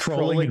 not just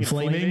trolling and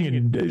flaming.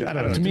 And I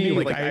don't know, to me,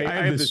 like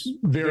I have this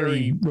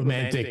very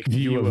romantic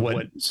view of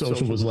what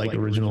social was like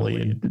originally,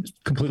 and it's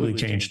completely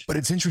changed. But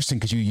it's interesting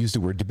because you used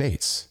the word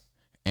debates.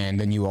 And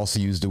then you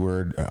also used the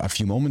word a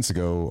few moments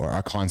ago, or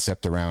a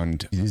concept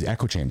around these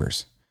echo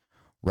chambers,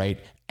 right?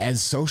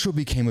 As social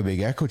became a big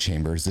echo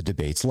chambers, the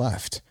debates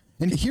left.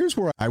 And here's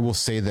where I will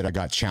say that I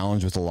got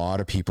challenged with a lot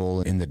of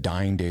people in the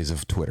dying days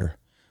of Twitter,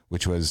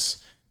 which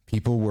was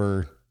people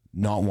were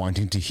not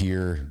wanting to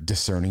hear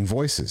discerning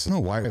voices.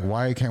 No,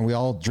 why can't we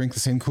all drink the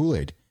same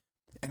Kool-Aid?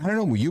 And I don't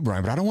know about you,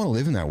 Bryan, but I don't want to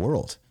live in that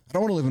world. I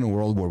don't want to live in a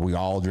world where we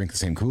all drink the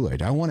same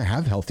Kool-Aid. I want to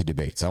have healthy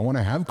debates. I want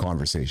to have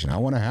conversation. I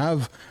want to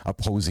have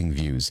opposing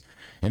views.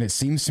 And it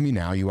seems to me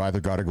now you either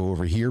got to go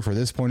over here for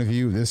this point of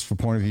view, this for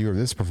point of view, or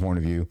this for point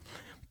of view.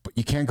 But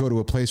you can't go to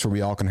a place where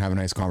we all can have a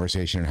nice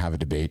conversation and have a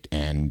debate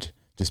and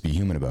just be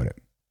human about it.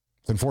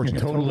 It's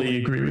unfortunate. I totally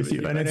agree with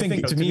you. And I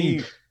think to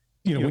me,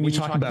 when we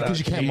talk about, because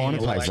you can't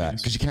monetize that,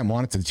 because you can't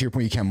monetize, to your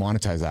point, you can't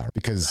monetize that,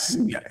 because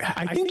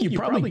I think you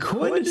probably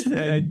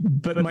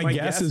could, but my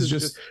guess is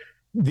just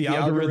the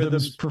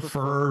algorithms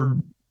prefer,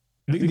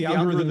 the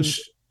algorithms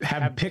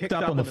have picked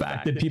up on the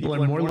fact that people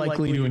are more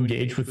likely to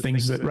engage with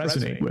things that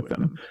resonate with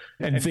them,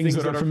 and things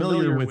that are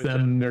familiar with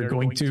them, they're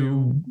going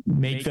to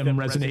make them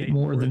resonate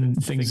more than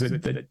things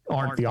that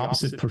aren't the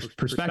opposite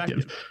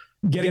perspective.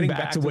 Getting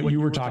back to what you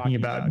were talking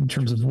about in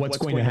terms of what's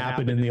going to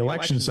happen in the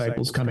election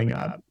cycles coming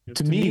up,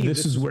 to me,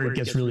 this is where it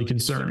gets really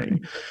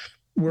concerning.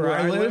 Where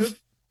I live,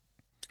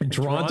 in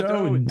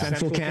Toronto, in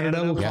central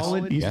Canada, we'll call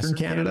it, Eastern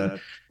Canada,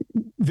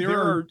 there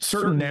are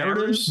certain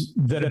narratives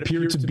that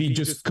appear to be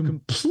just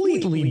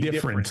completely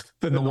different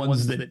than the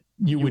ones that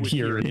you would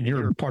hear in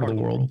your part of the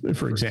world,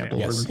 for example.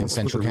 Yes, in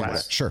central Canada.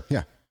 West. Sure,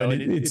 yeah. And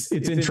it's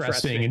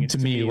interesting to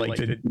me, like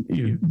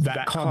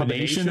that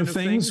combination of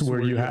things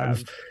where you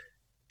have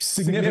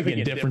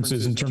significant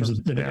differences in terms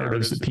of the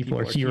narratives that people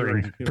are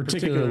hearing,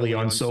 particularly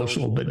on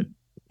social, but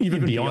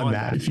even beyond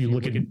that, if you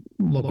look at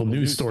local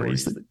news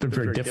stories, they're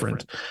very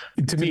different.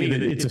 To me,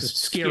 it's a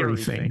scary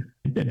thing.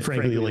 And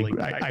frankly,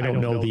 like I don't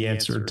know the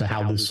answer to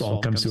how this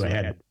all comes to a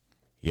head.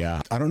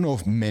 Yeah, I don't know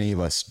if many of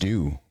us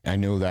do. I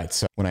know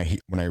that when I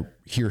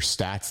hear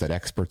stats that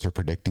experts are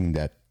predicting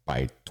that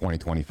by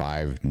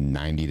 2025,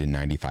 90 to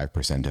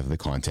 95% of the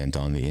content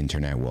on the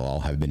internet will all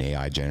have been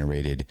AI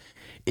generated.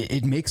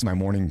 It makes my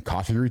morning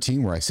coffee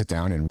routine where I sit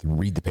down and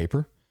read the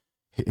paper.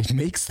 It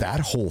makes that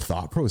whole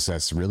thought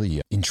process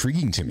really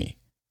intriguing to me,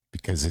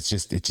 because it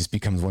just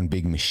becomes one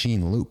big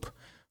machine loop,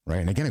 right?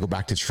 And again, I go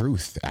back to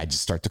truth. I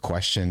just start to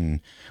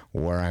question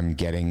where I'm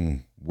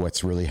getting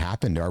what's really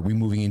happened. Are we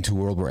moving into a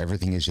world where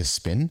everything is just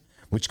spin?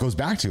 Which goes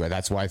back to it.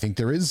 That's why I think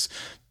there's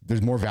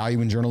more value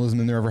in journalism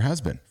than there ever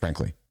has been,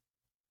 frankly.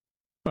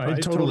 I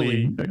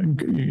totally,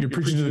 you're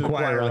preaching to the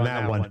choir on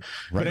that one.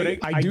 Right.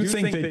 But I do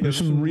think that there's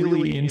some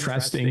really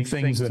interesting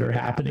things that are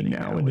happening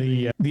now. And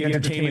the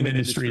entertainment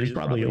industry is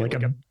probably like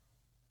a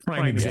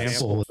prime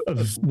example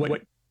of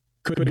what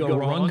could go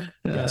wrong,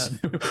 or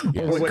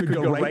what could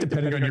go right,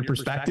 depending on your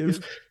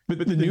perspective. But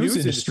the news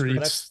industry,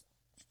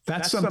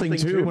 that's something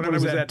too. When I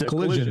was at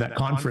Collision, that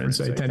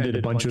conference, I attended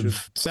a bunch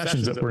of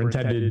sessions that were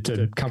intended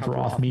to cover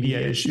off media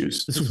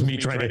issues. This was me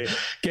trying to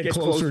get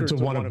closer to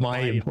one of my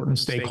important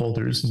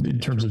stakeholders in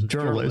terms of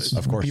journalists,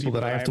 of course, people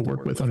that I have to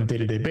work with on a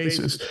day-to-day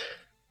basis.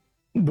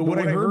 But what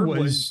I heard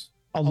was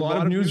a lot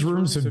of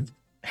newsrooms have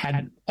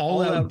had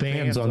all-out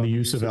bans on the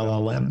use of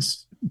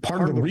LLMs.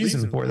 Part of the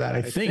reason for that,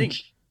 I think,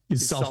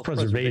 is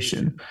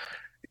self-preservation.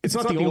 It's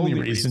not the only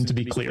reason, to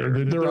be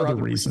clear. There are other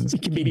reasons.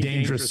 It can be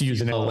dangerous to use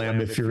an LLM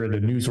if you're at a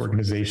news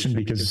organization,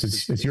 because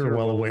as you're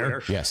well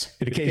aware, yes,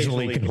 it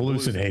occasionally can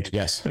hallucinate.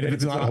 Yes. But if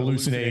it's not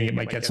hallucinating, it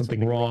might get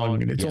something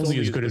wrong, and it's only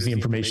as good as the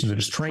information that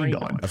it's trained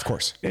on. Of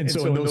course. And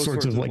so in those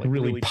sorts of like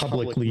really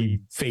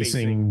publicly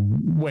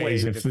facing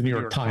ways, if the New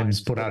York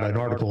Times put out an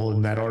article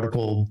and that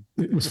article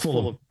was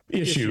full of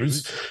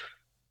issues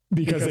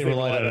because they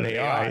relied on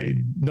AI,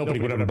 nobody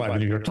would ever buy the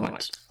New York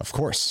Times. Of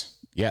course.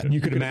 Yeah.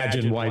 You could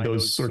imagine why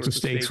those sorts of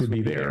stakes would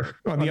be there.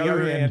 On the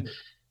other hand,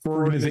 for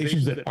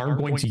organizations that aren't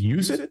going to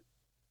use it,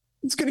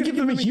 it's going to give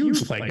them a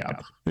huge leg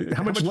up.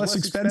 How much less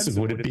expensive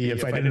would it be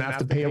if I didn't have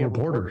to pay a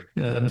reporter?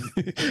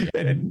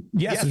 And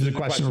yes, there's a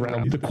question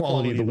around the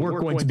quality of the work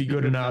going to be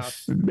good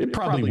enough. It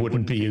probably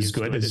wouldn't be as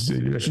good as,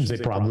 I shouldn't say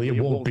probably, it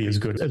won't be as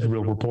good as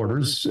real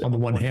reporters on the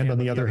one hand. On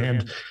the other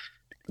hand,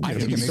 I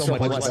think it makes so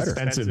much less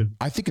expensive.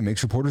 I think it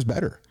makes reporters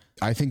better.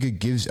 I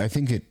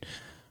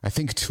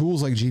think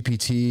tools like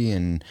GPT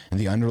and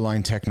the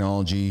underlying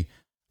technology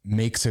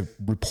makes a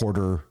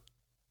reporter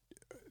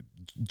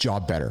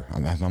job better.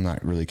 I'm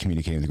not really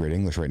communicating with great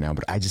English right now,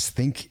 but I just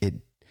think it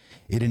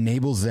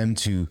enables them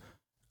to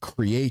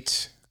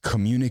create,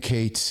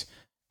 communicate,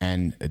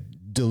 and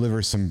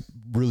deliver some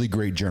really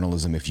great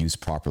journalism if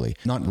used properly.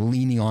 Not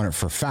leaning on it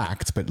for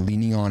facts, but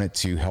leaning on it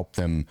to help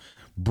them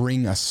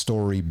bring a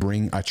story,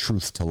 bring a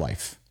truth to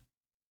life.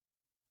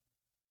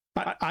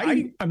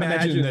 I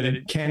imagine that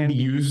it can be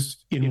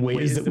used in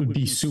ways that would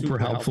be super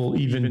helpful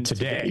even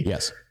today.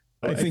 Yes.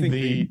 I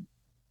think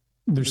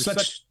there's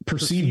such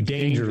perceived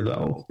danger,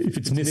 though, if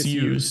it's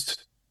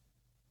misused.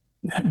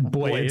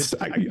 Boy,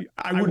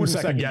 I wouldn't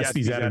second guess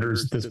these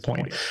editors at this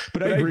point.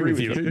 But I agree with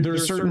you. There are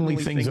certainly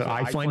things that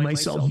I find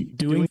myself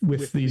doing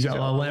with these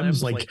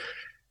LLMs, like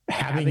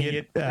having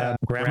it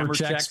grammar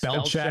check,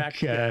 spell check,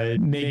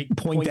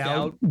 point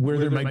out where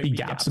there might be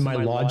gaps in my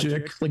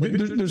logic. Like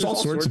there's all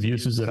sorts of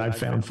uses that I've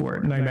found for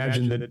it. And I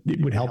imagine that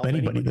it would help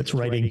anybody that's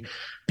writing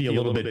be a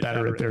little bit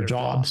better at their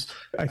jobs.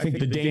 I think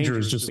the danger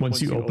is just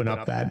once you open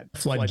up that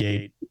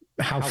floodgate,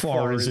 how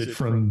far is it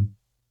from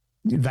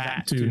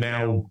that to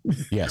now?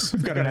 Yes.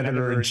 We've got an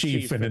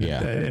editor-in-chief and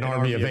an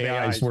army of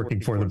AIs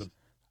working for them.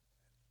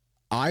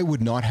 I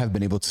would not have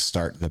been able to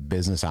start the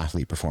Business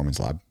Athlete Performance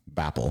Lab,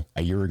 BAPL,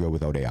 a year ago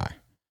without AI.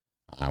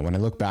 When I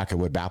look back at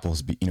what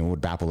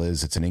BAPL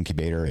is, it's an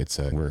incubator.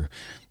 We've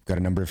got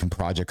a number of different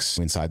projects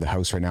inside the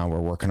house right now.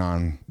 We're working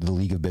on the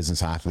League of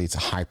Business Athletes, a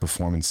high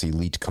performance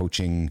elite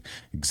coaching,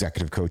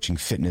 executive coaching,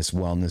 fitness,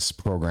 wellness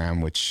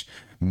program, which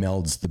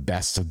melds the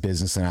best of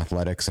business and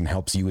athletics and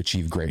helps you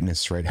achieve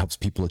greatness, right? Helps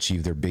people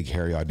achieve their big,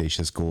 hairy,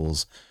 audacious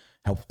goals.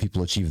 help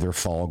people achieve their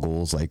fall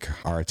goals, like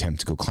our attempt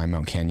to go climb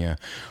Mount Kenya.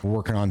 We're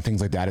working on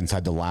things like that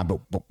inside the lab.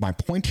 But my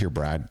point here,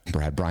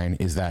 Bryan,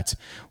 is that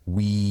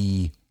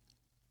we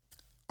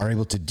are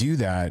able to do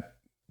that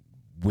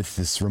with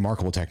this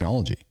remarkable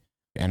technology.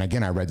 And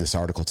again, I read this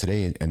article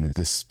today, and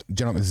this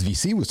gentleman, this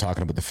VC, was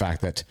talking about the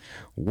fact that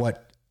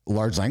what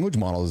large language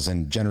models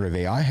and generative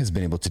AI has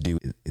been able to do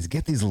is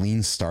get these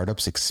lean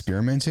startups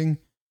experimenting,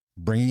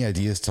 bringing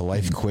ideas to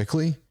life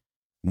quickly,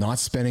 not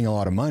spending a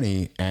lot of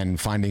money, and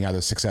finding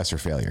either success or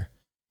failure.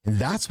 And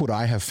that's what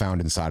I have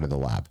found inside of the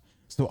lab.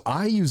 So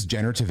I use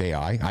generative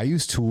AI. I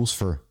use tools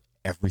for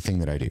everything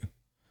that I do.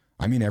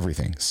 I mean,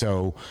 everything.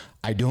 So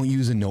I don't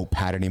use a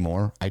notepad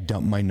anymore. I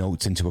dump my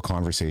notes into a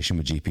conversation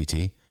with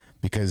GPT,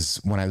 because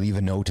when I leave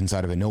a note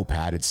inside of a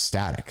notepad, it's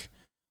static.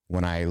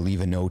 When I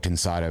leave a note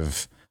inside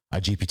of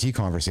a GPT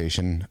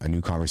conversation, a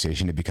new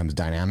conversation, it becomes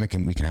dynamic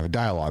and we can have a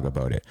dialogue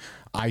about it.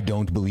 I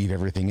don't believe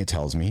everything it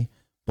tells me,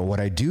 but what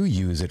I do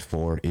use it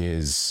for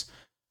is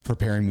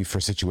preparing me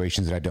for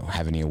situations that I don't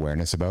have any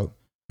awareness about.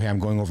 Hey, I'm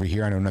going over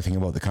here, I know nothing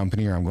about the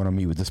company, or I'm going to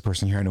meet with this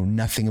person here, I know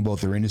nothing about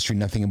their industry,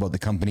 nothing about the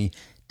company.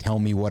 Tell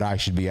me what I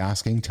should be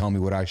asking. Tell me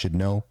what I should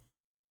know.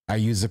 I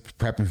use it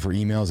prepping for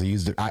emails.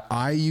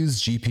 I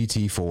use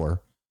GPT-4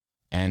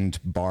 and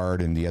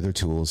Bard and the other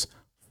tools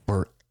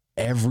for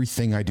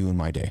everything I do in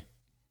my day.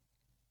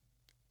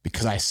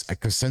 Because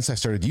since I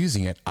started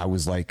using it, I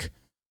was like,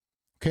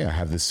 okay, I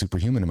have this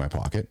superhuman in my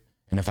pocket.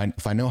 And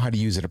if I know how to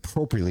use it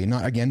appropriately,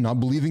 not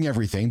believing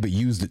everything, but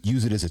use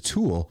it as a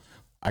tool,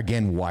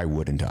 again, why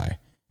wouldn't I?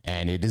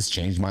 And it has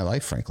changed my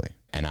life, frankly.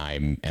 And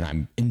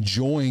I'm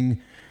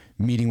enjoying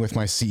meeting with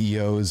my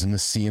CEOs and the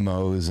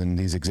CMOs and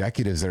these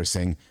executives that are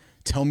saying,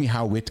 tell me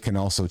how it can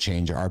also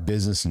change our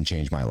business and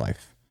change my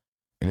life.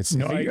 And it's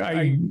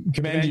I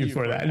commend you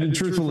for that. And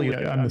truthfully,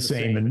 I'm the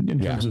same in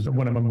terms of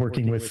when I'm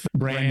working with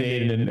brand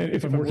aid, and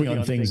if I'm working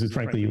on things that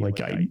frankly,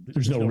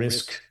 there's no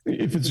risk.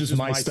 If it's just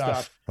my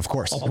stuff, of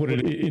course, I'll put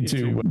it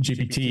into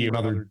GPT or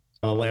another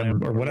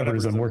LM or whatever it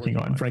is I'm working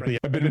on. Frankly,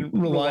 I've been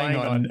relying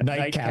on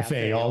Night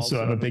Cafe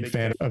also. I'm a big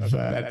fan of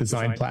that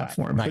design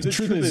platform. But the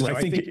truth is,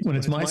 I think when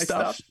it's my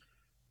stuff,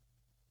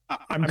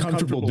 I'm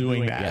comfortable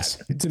doing that.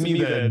 Yes. To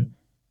me,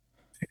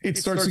 it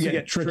starts to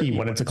get tricky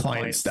when it's a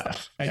client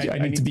stuff. I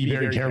need to be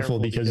very careful,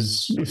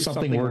 because if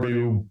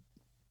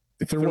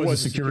there was a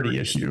security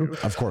issue,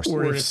 of course,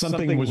 or if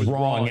something was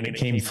wrong and it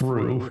came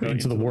through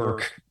into the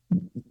work,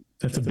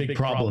 that's a big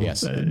problem.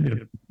 Yes.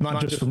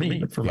 Not just for me,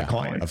 but for my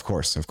client. Of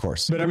course.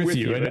 But I'm with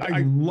you. And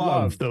I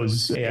love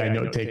those AI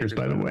note takers,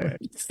 by the way.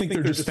 I think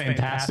they're just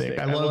fantastic.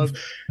 I love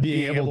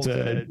being able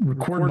to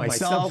record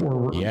myself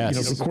or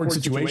record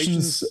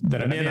situations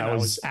that I'm in. I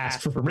was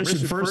asked for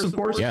permission first, of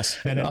course,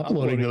 and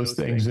uploading those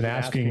things and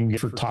asking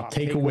for top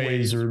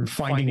takeaways or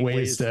finding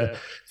ways to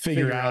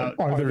figure out,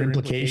 are there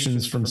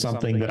implications from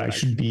something that I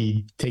should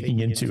be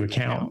taking into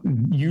account,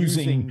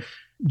 using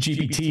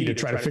GPT to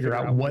try to figure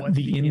out what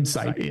the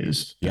insight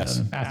is.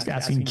 Yes.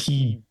 Asking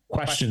key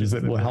questions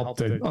that will help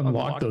to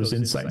unlock those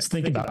insights.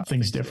 Think about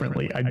things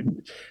differently. I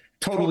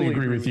totally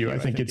agree with you. I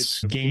think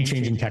it's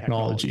game-changing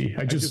technology.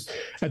 At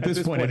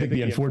this point, I think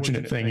the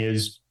unfortunate thing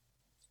is,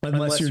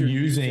 unless you're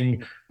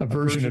using a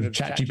version of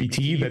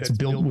ChatGPT that's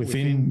built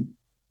within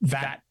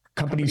that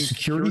company's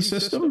security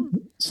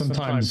system,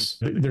 sometimes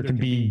there can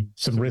be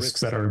some risks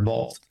that are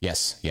involved.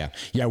 Yes. Yeah.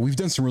 We've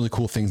done some really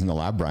cool things in the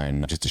lab,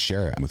 Bryan, just to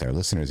share with our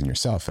listeners and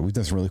yourself. We've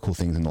done some really cool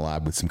things in the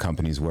lab with some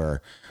companies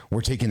where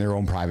we're taking their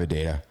own private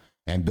data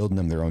and building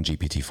them their own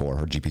GPT-4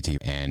 or GPT,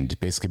 and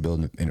basically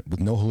building it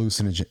with no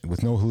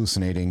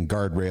hallucinating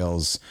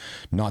guardrails,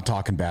 not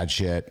talking bad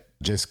shit,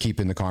 just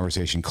keeping the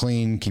conversation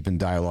clean, keeping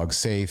dialogue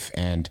safe,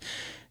 and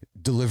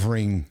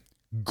delivering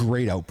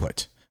great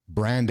output.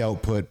 Brand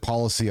output,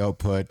 policy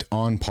output,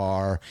 on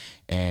par.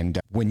 And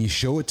when you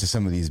show it to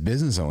some of these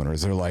business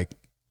owners, they're like,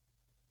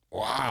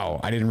 wow,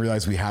 I didn't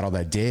realize we had all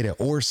that data,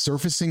 or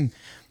surfacing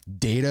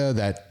data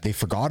that they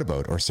forgot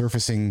about, or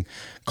surfacing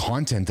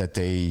content that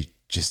they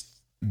just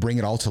bring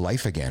it all to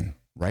life again.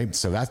 Right.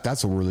 So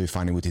that's what we're really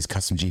finding with these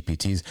custom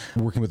GPTs,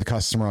 working with the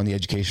customer on the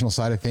educational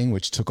side of thing,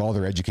 which took all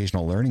their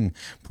educational learning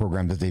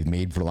program that they've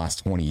made for the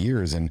last 20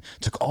 years and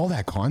took all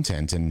that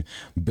content and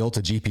built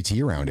a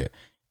GPT around it,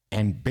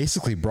 and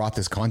basically brought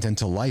this content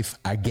to life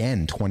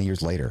again 20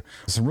 years later.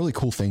 Some really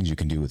cool things you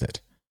can do with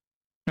it.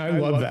 I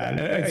love that.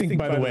 I think,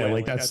 by the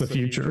way, that's the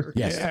future.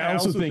 Yes. I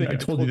also think, I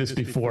told you this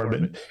before,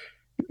 but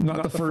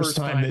not the first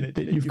time that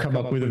you've come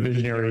up with a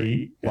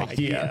visionary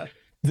idea.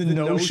 The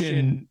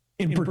notion,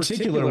 in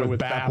particular with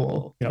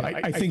Backle,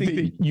 I think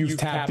that you've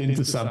tapped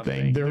into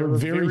something. There are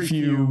very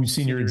few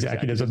senior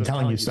executives, I'm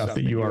telling you stuff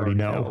that you already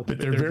know, but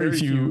there are very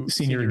few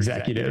senior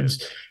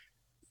executives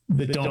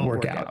that don't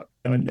work out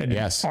and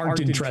aren't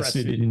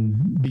interested in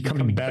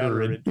becoming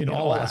better in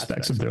all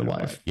aspects of their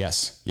life.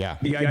 Yes. Yeah.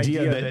 The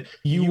idea that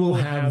you will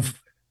have,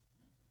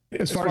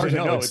 as far as I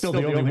know, it's still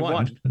the only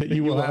one, that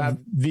you will have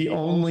the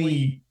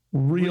only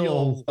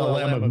real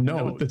LM of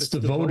note that's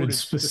devoted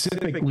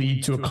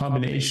specifically to a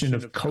combination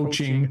of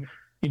coaching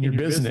in your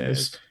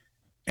business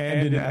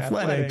and in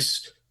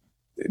athletics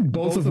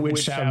both of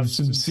which have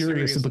some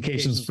serious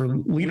implications for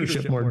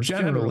leadership more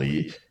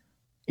generally.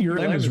 Your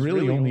LM is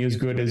really only as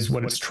good as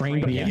what it's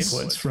trained the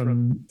inputs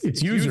from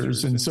its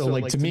users. And so,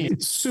 like, to me,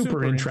 it's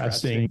super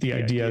interesting, the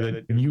idea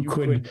that you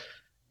could,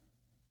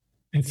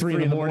 at 3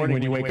 a.m.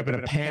 when you wake up in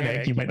a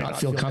panic, you might not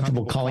feel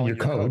comfortable calling your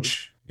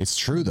coach. It's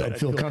true, though. But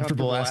feel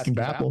comfortable asking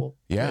Babel.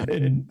 Yeah.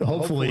 And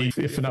hopefully,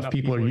 if enough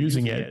people are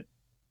using it,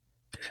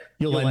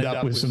 you'll end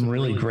up with some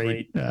really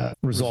great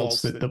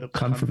results that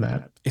come from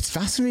that. It's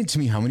fascinating to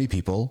me how many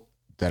people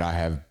that I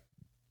have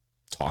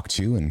talked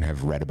to and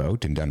have read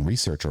about and done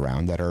research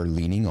around that are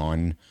leaning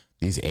on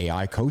these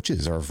AI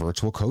coaches or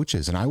virtual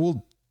coaches. And I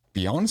will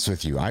be honest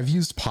with you, I've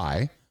used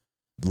Pi,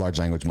 large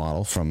language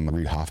model from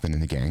Reid Hoffman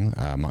and the gang.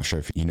 I'm not sure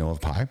if you know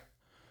of Pi.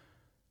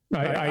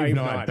 I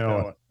not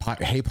know.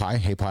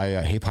 HeyPi.ai,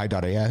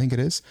 I think it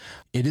is.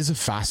 It is a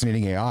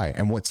fascinating AI.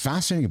 And what's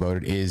fascinating about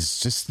it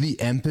is just the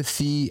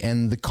empathy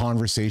and the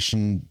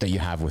conversation that you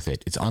have with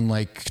it. It's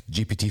unlike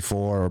GPT-4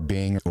 or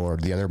Bing or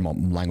the other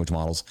language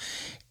models.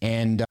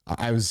 And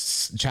I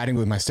was chatting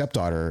with my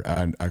stepdaughter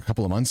a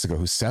couple of months ago,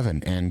 who's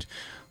 7, and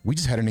we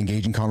just had an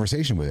engaging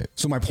conversation with it.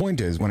 So my point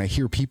is, when I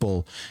hear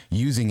people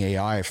using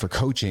AI for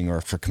coaching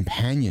or for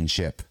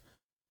companionship,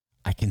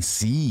 I can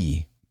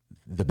see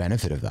the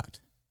benefit of that.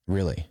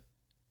 Really?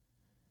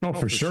 Oh,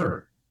 for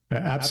sure.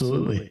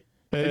 Absolutely.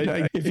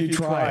 If you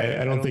try,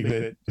 I don't think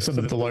that some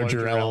of the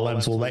larger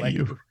LLMs will let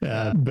you,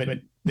 but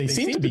they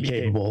seem to be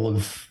capable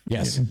of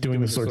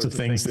doing the sorts of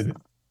things that,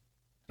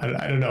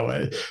 I don't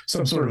know,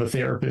 some sort of a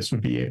therapist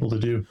would be able to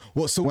do.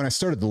 Well, so when I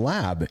started the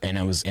lab, and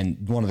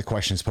one of the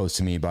questions posed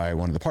to me by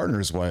one of the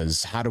partners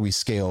was, how do we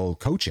scale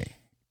coaching?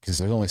 Because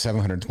there's only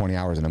 720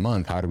 hours in a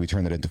month. How do we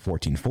turn that into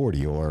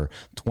 1440 or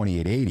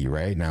 2880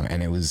 right now?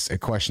 And it was a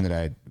question that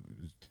I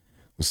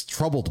was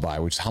troubled by,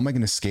 which is, how am I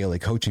going to scale a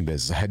coaching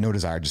business? I had no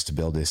desire just to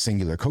build a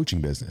singular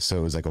coaching business. So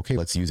it was like, okay,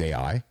 let's use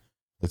AI.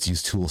 Let's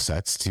use tool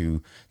sets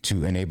to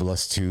enable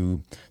us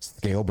to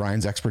scale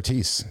Bryan's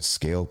expertise,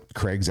 scale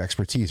Craig's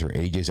expertise or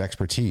AJ's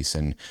expertise.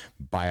 And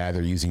by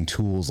either using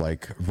tools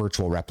like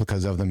virtual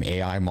replicas of them,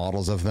 AI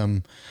models of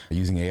them,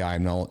 using AI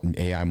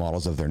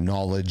models of their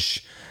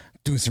knowledge,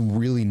 doing some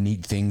really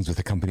neat things with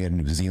a company out of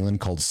New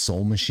Zealand called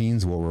Soul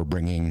Machines, where we're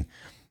bringing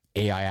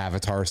AI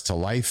avatars to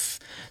life.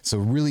 So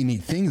really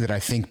neat things that I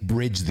think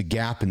bridge the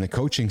gap in the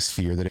coaching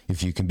sphere, that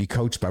if you can be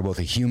coached by both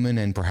a human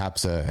and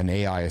perhaps an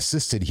AI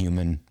assisted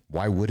human,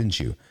 why wouldn't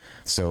you?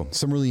 So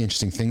some really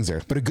interesting things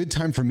there, but a good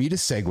time for me to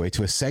segue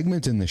to a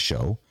segment in the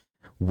show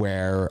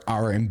where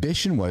our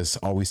ambition was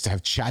always to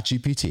have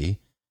ChatGPT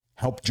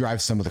help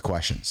drive some of the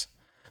questions.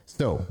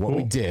 So what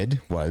we did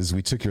was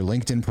we took your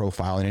LinkedIn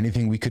profile and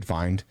anything we could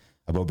find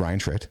about Bryan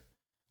Tritt,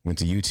 went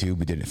to YouTube,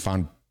 we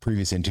found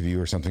previous interview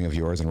or something of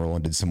yours, and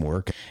Roland did some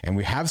work. And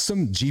we have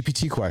some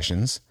GPT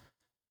questions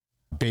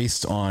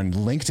based on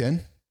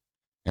LinkedIn,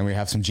 and we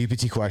have some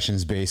GPT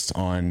questions based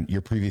on your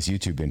previous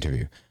YouTube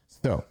interview.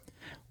 So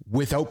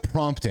without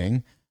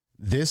prompting,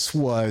 this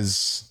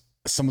was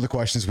some of the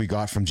questions we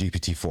got from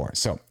GPT-4.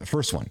 So the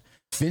first one,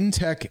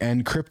 fintech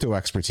and crypto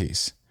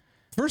expertise.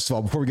 First of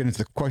all, before we get into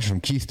the question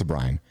from Keith to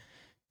Bryan,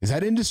 is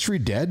that industry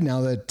dead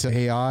now that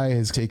AI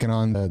has taken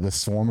on the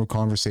swarm of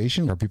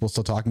conversation? Are people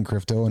still talking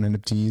crypto and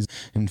NFTs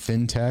and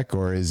fintech,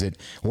 or has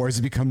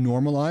it become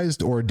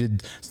normalized, or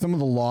did some of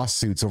the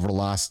lawsuits over the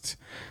last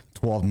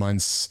 12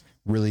 months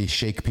really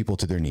shake people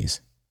to their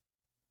knees?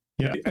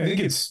 Yeah, I think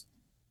it's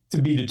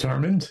to be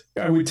determined.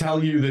 I would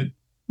tell you that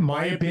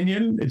my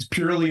opinion, it's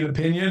purely an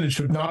opinion. It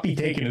should not be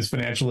taken as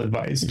financial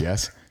advice.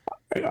 Yes.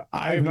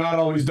 I've not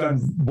always done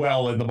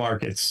well in the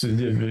markets.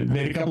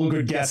 Made a couple of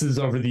good guesses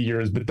over the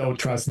years, but don't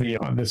trust me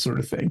on this sort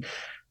of thing.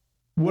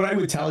 What I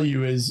would tell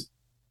you is,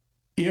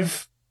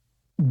 if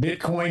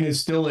Bitcoin is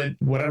still at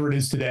whatever it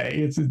is today,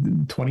 it's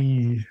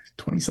 20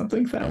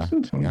 something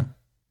thousand. Yeah.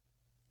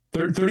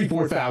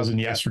 34,000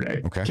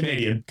 yesterday. Okay.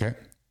 Canadian. Okay.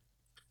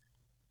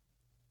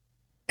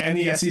 And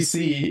the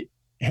SEC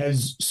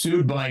has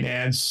sued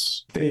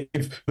Binance.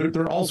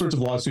 There are all sorts of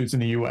lawsuits in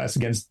the US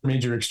against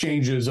major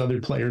exchanges, other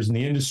players in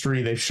the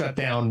industry. They've shut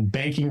down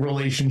banking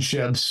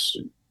relationships.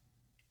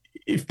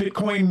 If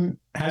Bitcoin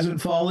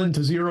hasn't fallen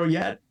to zero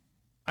yet,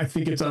 I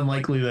think it's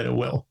unlikely that it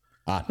will.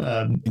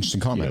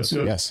 Interesting comment.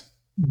 So yes.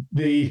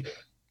 The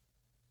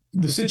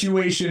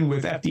situation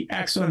with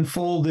FTX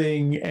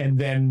unfolding, and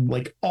then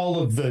like all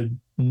of the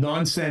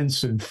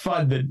nonsense and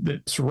FUD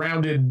that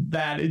surrounded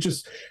that,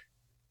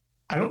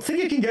 I don't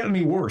think it can get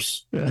any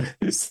worse.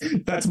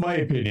 That's my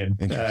opinion.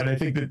 And I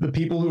think that the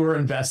people who are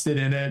invested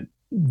in it,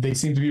 they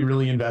seem to be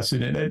really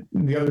invested in it.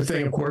 And the other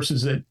thing, of course,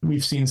 is that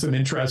we've seen some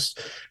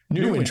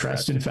new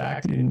interest, in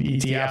fact, in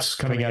ETFs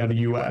coming out of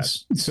the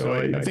US. So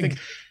I think,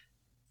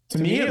 to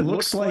me, it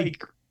looks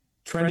like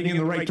trending in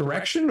the right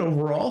direction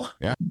overall.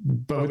 Yeah.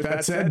 But with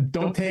that said,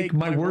 don't take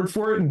my word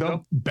for it, and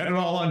don't bet it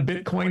all on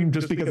Bitcoin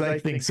just because I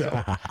think so.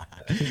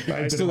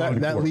 So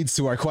that leads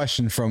to our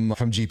question from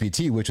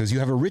GPT, which was, you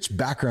have a rich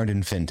background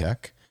in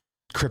fintech,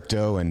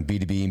 crypto, and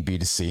B2B and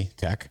B2C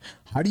tech.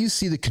 How do you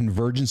see the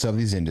convergence of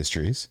these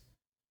industries,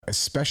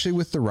 especially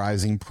with the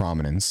rising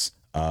prominence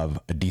of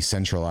a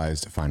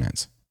decentralized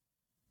finance?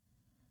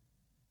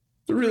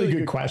 It's a really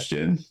good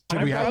question.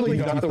 I'm probably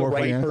not the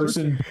right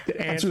person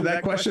to answer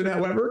that question,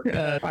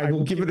 however. I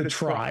will give it a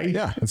try.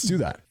 Yeah, let's do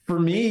that. For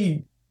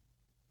me,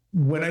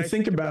 when I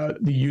think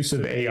about the use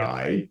of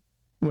AI,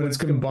 when it's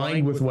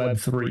combined with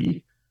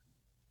Web3,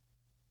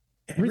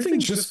 everything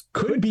just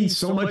could be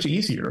so much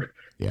easier.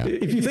 Yeah.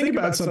 If you think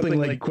about something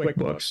like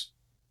QuickBooks,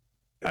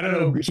 I don't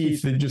know,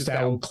 Keith, just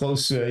how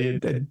close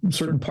at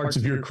certain parts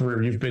of your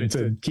career you've been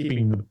to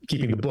keeping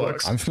the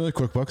books. I'm familiar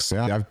with QuickBooks.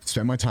 Yeah, I've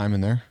spent my time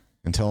in there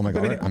until I'm like,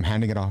 all right, I'm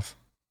handing it off.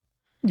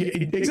 Yeah,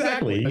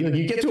 exactly.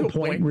 You get to a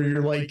point where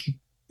you're like,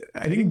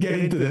 I didn't get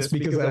into this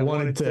because I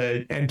wanted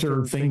to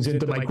enter things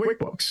into my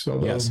QuickBooks.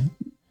 Although Yes.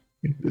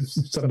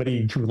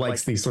 somebody who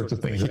likes these sorts of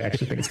things, I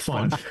actually think it's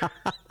fun.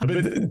 But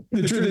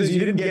the truth is, you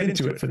didn't get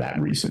into it for that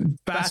reason.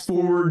 Fast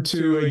forward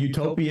to a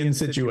utopian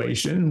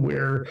situation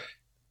where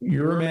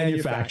you're a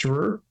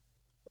manufacturer,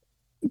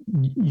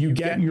 you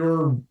get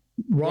your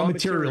raw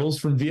materials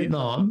from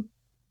Vietnam,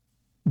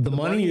 the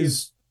money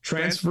is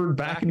transferred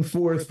back and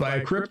forth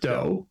via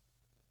crypto.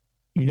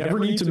 You never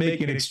need to make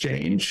an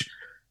exchange.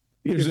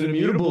 There's an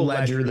immutable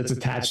ledger that's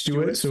attached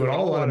to it, so it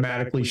all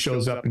automatically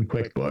shows up in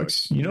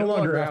QuickBooks. You no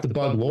longer have to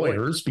bug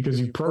lawyers because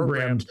you've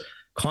programmed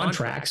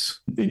contracts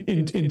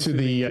into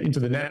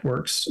the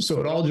networks, so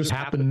it all just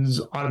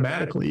happens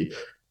automatically.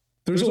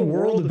 There's a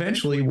world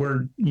eventually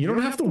where you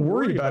don't have to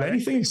worry about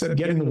anything except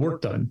getting the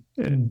work done.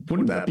 And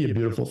wouldn't that be a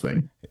beautiful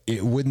thing?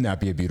 Wouldn't that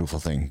be a beautiful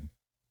thing?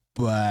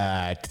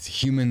 But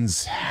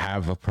humans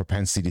have a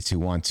propensity to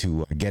want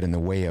to get in the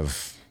way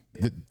of...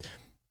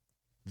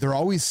 There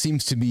always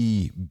seems to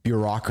be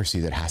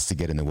bureaucracy that has to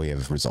get in the way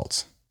of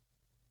results.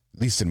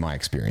 At least in my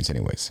experience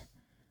anyways.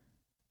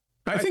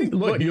 I think,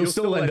 look, you'll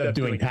still end up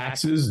doing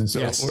taxes and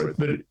so forth,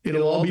 but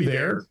it'll all be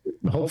there.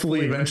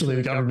 Hopefully, eventually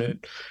the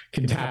government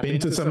can tap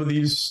into some of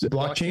these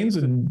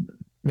blockchains, and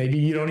maybe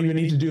you don't even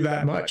need to do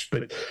that much.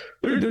 But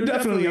they're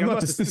definitely,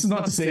 this is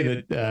not to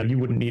say that you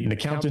wouldn't need an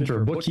accountant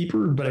or a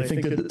bookkeeper, but I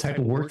think that the type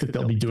of work that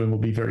they'll be doing will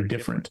be very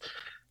different.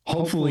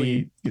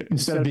 Hopefully,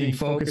 instead of being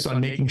focused on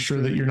making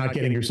sure that you're not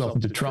getting yourself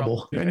into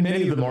trouble, and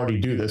many of them already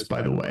do this,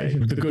 by the way,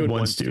 the good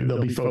ones do,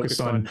 they'll be focused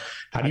on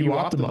how do you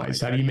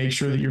optimize? How do you make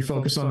sure that you're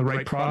focused on the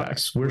right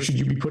products? Where should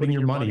you be putting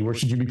your money? Where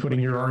should you be putting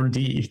your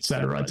R&D, et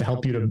cetera, to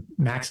help you to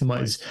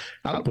maximize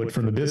output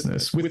from the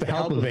business with the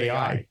help of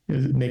AI,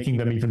 making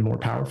them even more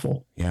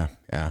powerful. Yeah,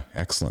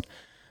 excellent.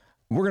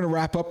 We're going to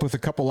wrap up with a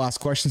couple last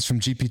questions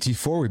from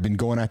GPT-4. We've been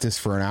going at this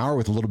for an hour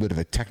with a little bit of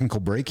a technical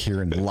break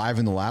here in Live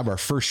in the Lab, our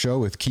first show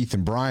with Keith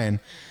and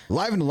Bryan.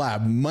 Live in the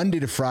Lab, Monday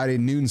to Friday,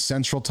 noon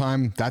Central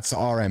Time. That's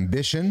our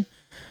ambition.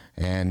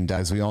 And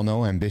as we all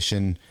know,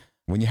 ambition,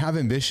 when you have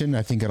ambition,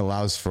 I think it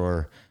allows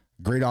for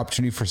great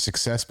opportunity for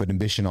success, but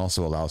ambition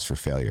also allows for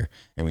failure.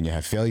 And when you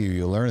have failure,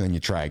 you learn and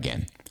you try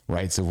again,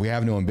 right? So if we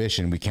have no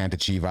ambition, we can't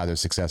achieve either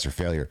success or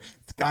failure.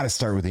 It's got to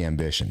start with the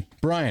ambition.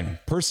 Bryan,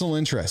 personal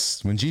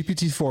interests. When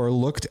GPT-4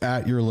 looked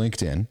at your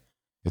LinkedIn,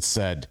 it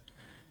said,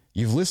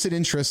 you've listed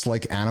interests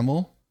like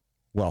animal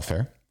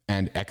welfare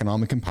and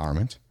economic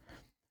empowerment.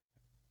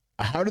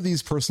 How do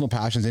these personal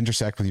passions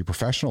intersect with your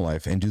professional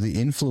life, and do they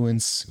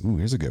influence,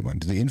 here's a good one,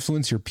 do they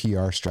influence your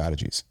PR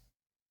strategies?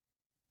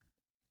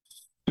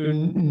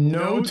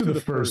 No to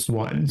the first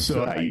one.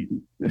 So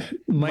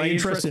my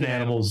interest in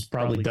animals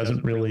probably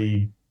doesn't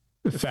really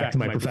affect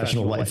my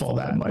professional life all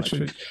that much.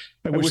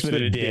 I wish that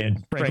it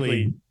did.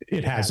 Frankly,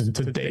 it hasn't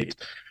to date.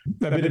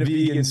 I've been a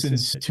vegan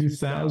since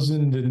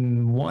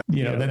 2001.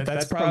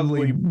 That's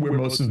probably where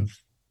most of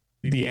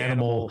the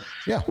animal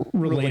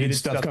related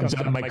stuff comes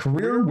out in my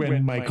career,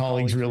 when my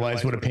colleagues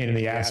realize what a pain in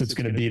the ass it's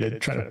going to be to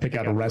try to pick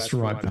out a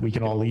restaurant that we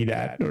can all eat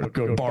at, or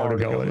go to a bar to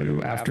go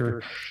to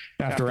after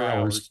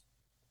hours.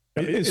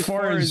 As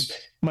far as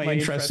my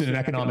interest in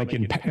economic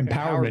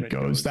empowerment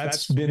goes,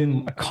 that's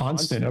been a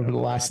constant over the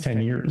last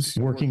 10 years,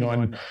 working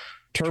on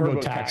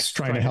TurboTax,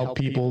 trying to help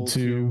people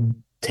to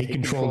take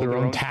control of their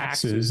own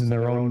taxes and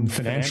their own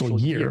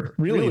financial year.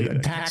 Really, the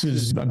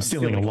taxes, I'm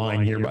stealing a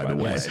line here, by the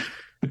way.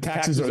 The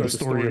taxes are the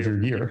story of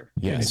your year.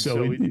 Yes.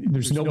 So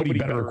there's nobody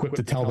better equipped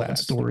to tell that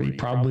story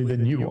probably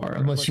than you are,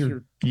 unless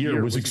your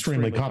year was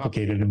extremely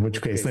complicated, in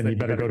which case then you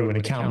better go to an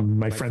accountant.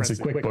 My friends at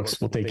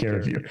QuickBooks will take care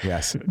of you.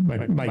 Yes.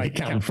 My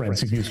accountant friends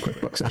who use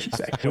QuickBooks, I should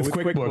say. With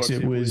QuickBooks,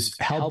 it was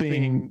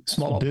helping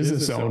small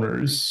business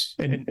owners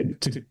and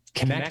to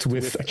connect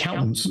with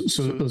accountants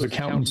so that those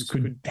accountants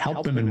could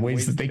help them in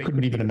ways that they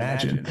couldn't even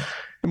imagine.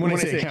 And when I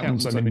say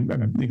accountants, I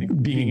mean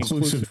being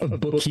inclusive of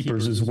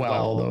bookkeepers as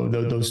well,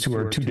 although those two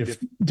are two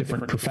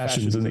different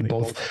professions, and they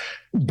both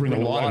bring a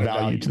lot of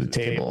value to the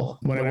table.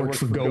 When I worked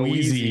for Go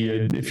Easy,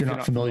 if you're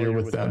not familiar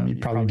with them,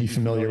 you'd probably be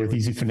familiar with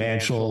Easy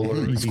Financial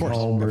or Easy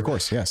Home, or of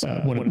course, yes,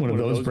 one of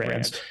those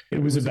brands.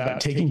 It was about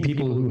taking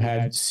people who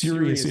had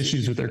serious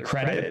issues with their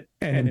credit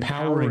and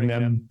empowering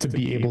them to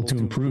be able to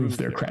improve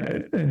their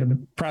credit. And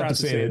I'm proud to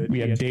say that we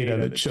had data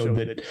that showed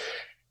that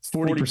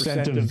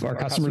 40% of our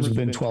customers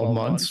within 12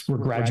 months were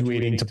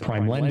graduating to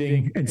prime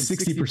lending, and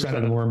 60%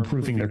 of them were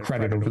improving their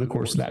credit over the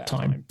course of that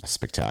time.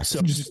 Spectacular.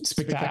 So just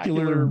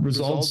spectacular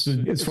results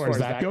as far as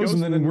that goes.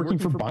 And then working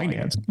for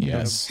finance,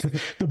 yes,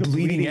 the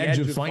bleeding edge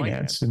of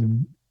finance.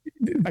 And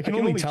I can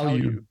only tell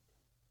you,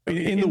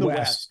 in the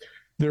West,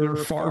 there are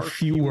far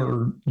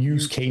fewer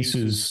use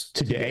cases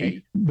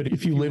today. But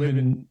if you live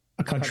in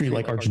a country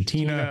like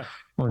Argentina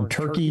or in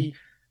Turkey,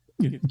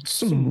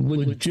 some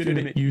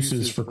legitimate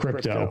uses for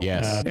crypto,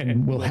 yes,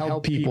 and will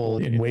help people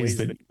in ways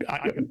that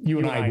you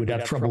and I would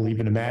have trouble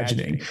even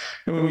imagining.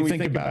 And when we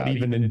think about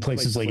even in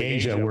places like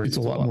Asia, where it's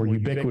a lot more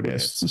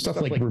ubiquitous,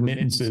 stuff like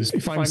remittances,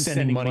 if I'm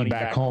sending money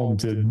back home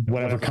to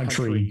whatever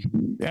country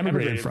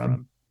emigrated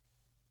from,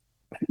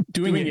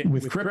 doing it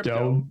with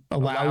crypto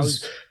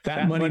allows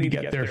that money to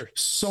get there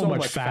so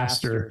much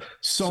faster,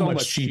 so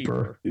much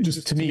cheaper.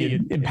 Just to me,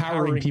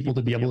 empowering people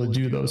to be able to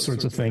do those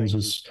sorts of things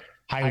was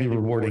highly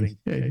rewarding.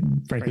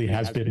 Frankly, it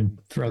has been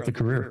throughout the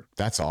career.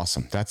 That's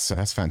awesome. That's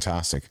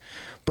fantastic.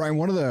 Bryan,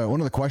 one of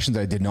the questions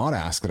I did not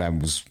ask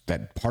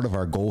that part of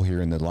our goal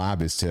here in the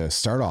lab is to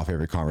start off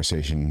every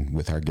conversation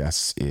with our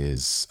guests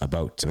is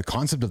about the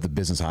concept of the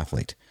business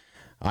athlete.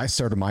 I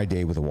started my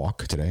day with a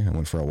walk today. I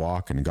went for a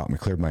walk and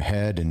cleared my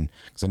head, and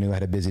because I knew I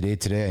had a busy day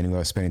today, I knew I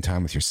was spending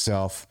time with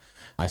yourself.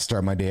 I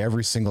start my day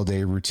every single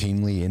day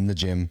routinely in the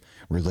gym,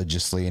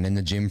 religiously. And in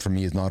the gym for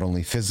me is not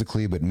only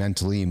physically, but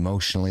mentally,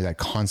 emotionally, that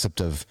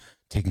concept of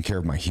taking care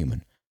of my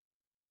human.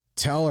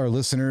 Tell our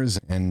listeners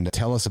and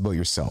tell us about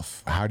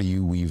yourself. How do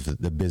you weave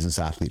the business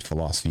athlete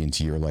philosophy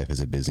into your life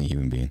as a busy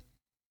human being?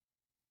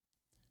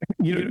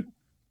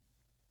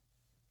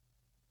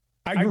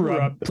 I grew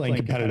up playing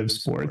competitive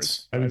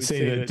sports. I would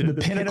say that the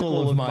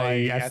pinnacle of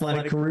my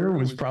athletic career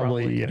was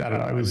probably,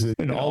 I was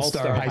an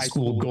all-star high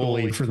school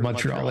goalie for the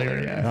Montreal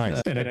area.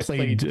 Nice. And I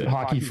played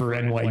hockey for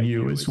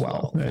NYU as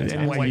well.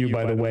 NYU,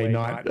 by the way,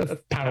 not a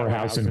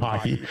powerhouse in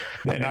hockey.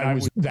 And I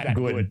was that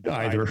good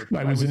either.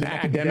 I was an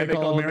academic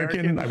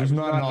All-American. I was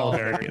not an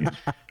All-American.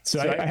 So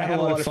I had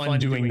a lot of fun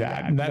doing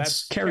that. And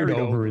that's carried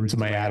over into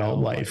my adult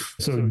life.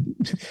 So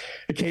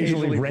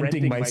occasionally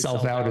renting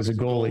myself out as a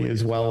goalie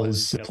as well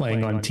as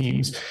playing on teams.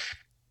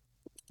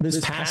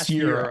 This past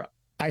year,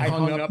 I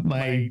hung up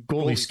my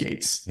goalie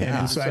skates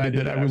and decided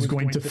that I was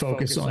going to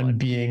focus on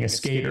being a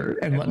skater.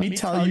 And let me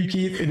tell you,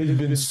 Keith, it has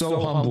been so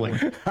humbling.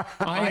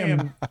 I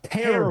am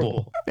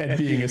terrible at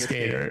being a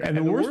skater. And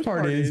the worst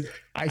part is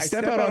I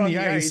step out on the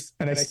ice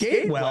and I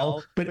skate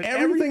well, but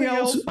everything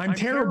else I'm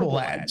terrible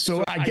at.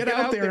 So I get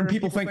out there and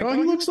people think, oh,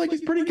 he looks like he's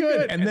pretty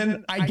good. And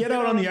then I get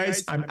out on the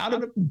ice, I'm out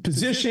of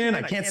position.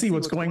 I can't see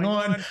what's going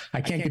on.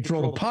 I can't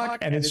control the puck.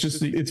 And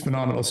it's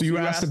phenomenal. So you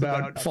asked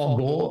about fall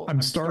goal.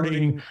 I'm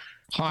starting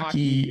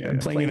hockey and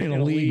playing in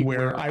a league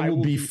where I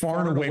will be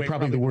far and away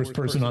probably the worst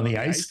person on the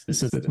ice.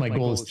 So that my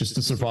goal is just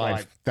to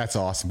survive. That's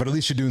awesome. But at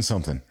least you're doing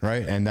something,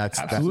 right? And that's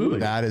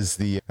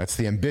the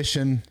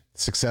ambition.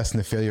 Success and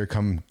the failure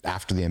come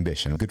after the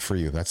ambition. Good for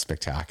you. That's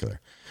spectacular.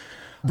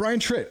 Bryan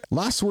Tritt,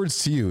 last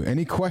words to you.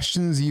 Any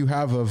questions you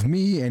have of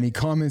me? Any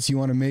comments you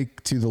want to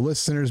make to the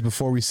listeners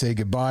before we say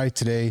goodbye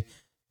today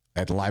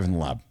at Live in the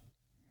Lab?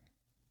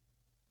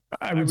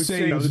 I would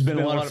say this has been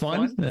a lot of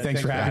fun. Thanks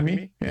for having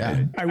me.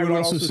 Yeah. I would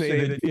also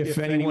say that if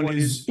anyone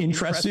is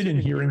interested in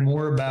hearing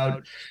more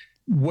about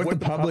what the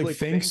public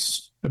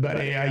thinks about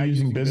AI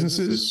using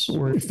businesses,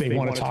 or if they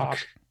want to talk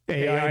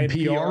AI and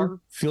PR,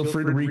 feel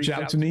free to reach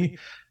out to me.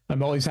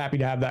 I'm always happy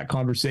to have that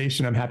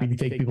conversation. I'm happy to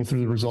take people through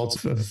the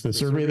results of the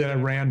survey that I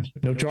ran.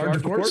 No charge,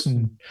 of course,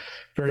 and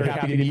very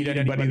happy to meet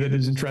anybody that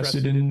is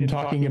interested in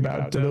talking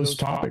about those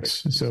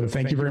topics. So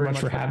thank you very much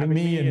for having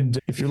me. And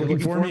if you're looking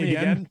for me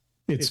again,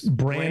 it's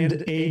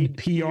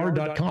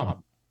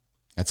brandaidpr.com.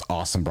 That's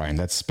awesome, Bryan.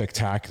 That's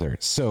spectacular.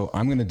 So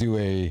I'm going to do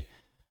a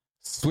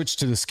switch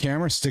to this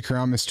camera. Stick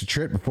around, Mr.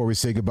 Tritt, before we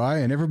say goodbye.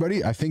 And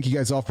everybody, I thank you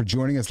guys all for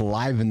joining us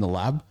live in the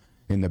lab,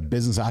 in the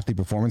Business Athlete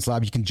Performance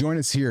Lab. You can join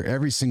us here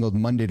every single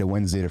Monday to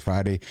Wednesday to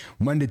Friday,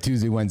 Monday,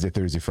 Tuesday, Wednesday,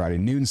 Thursday, Friday,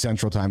 noon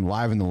Central Time,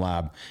 live in the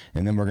lab.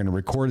 And then we're going to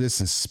record this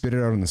and spit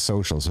it out on the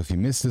social. So if you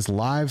missed this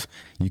live,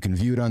 you can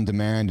view it on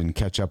demand and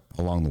catch up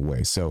along the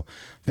way. So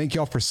thank you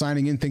all for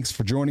signing in. Thanks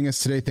for joining us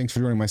today. Thanks for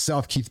joining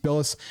myself, Keith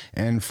Billis,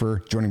 and for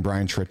joining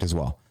Bryan Tritt as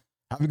well.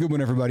 Have a good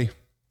one, everybody.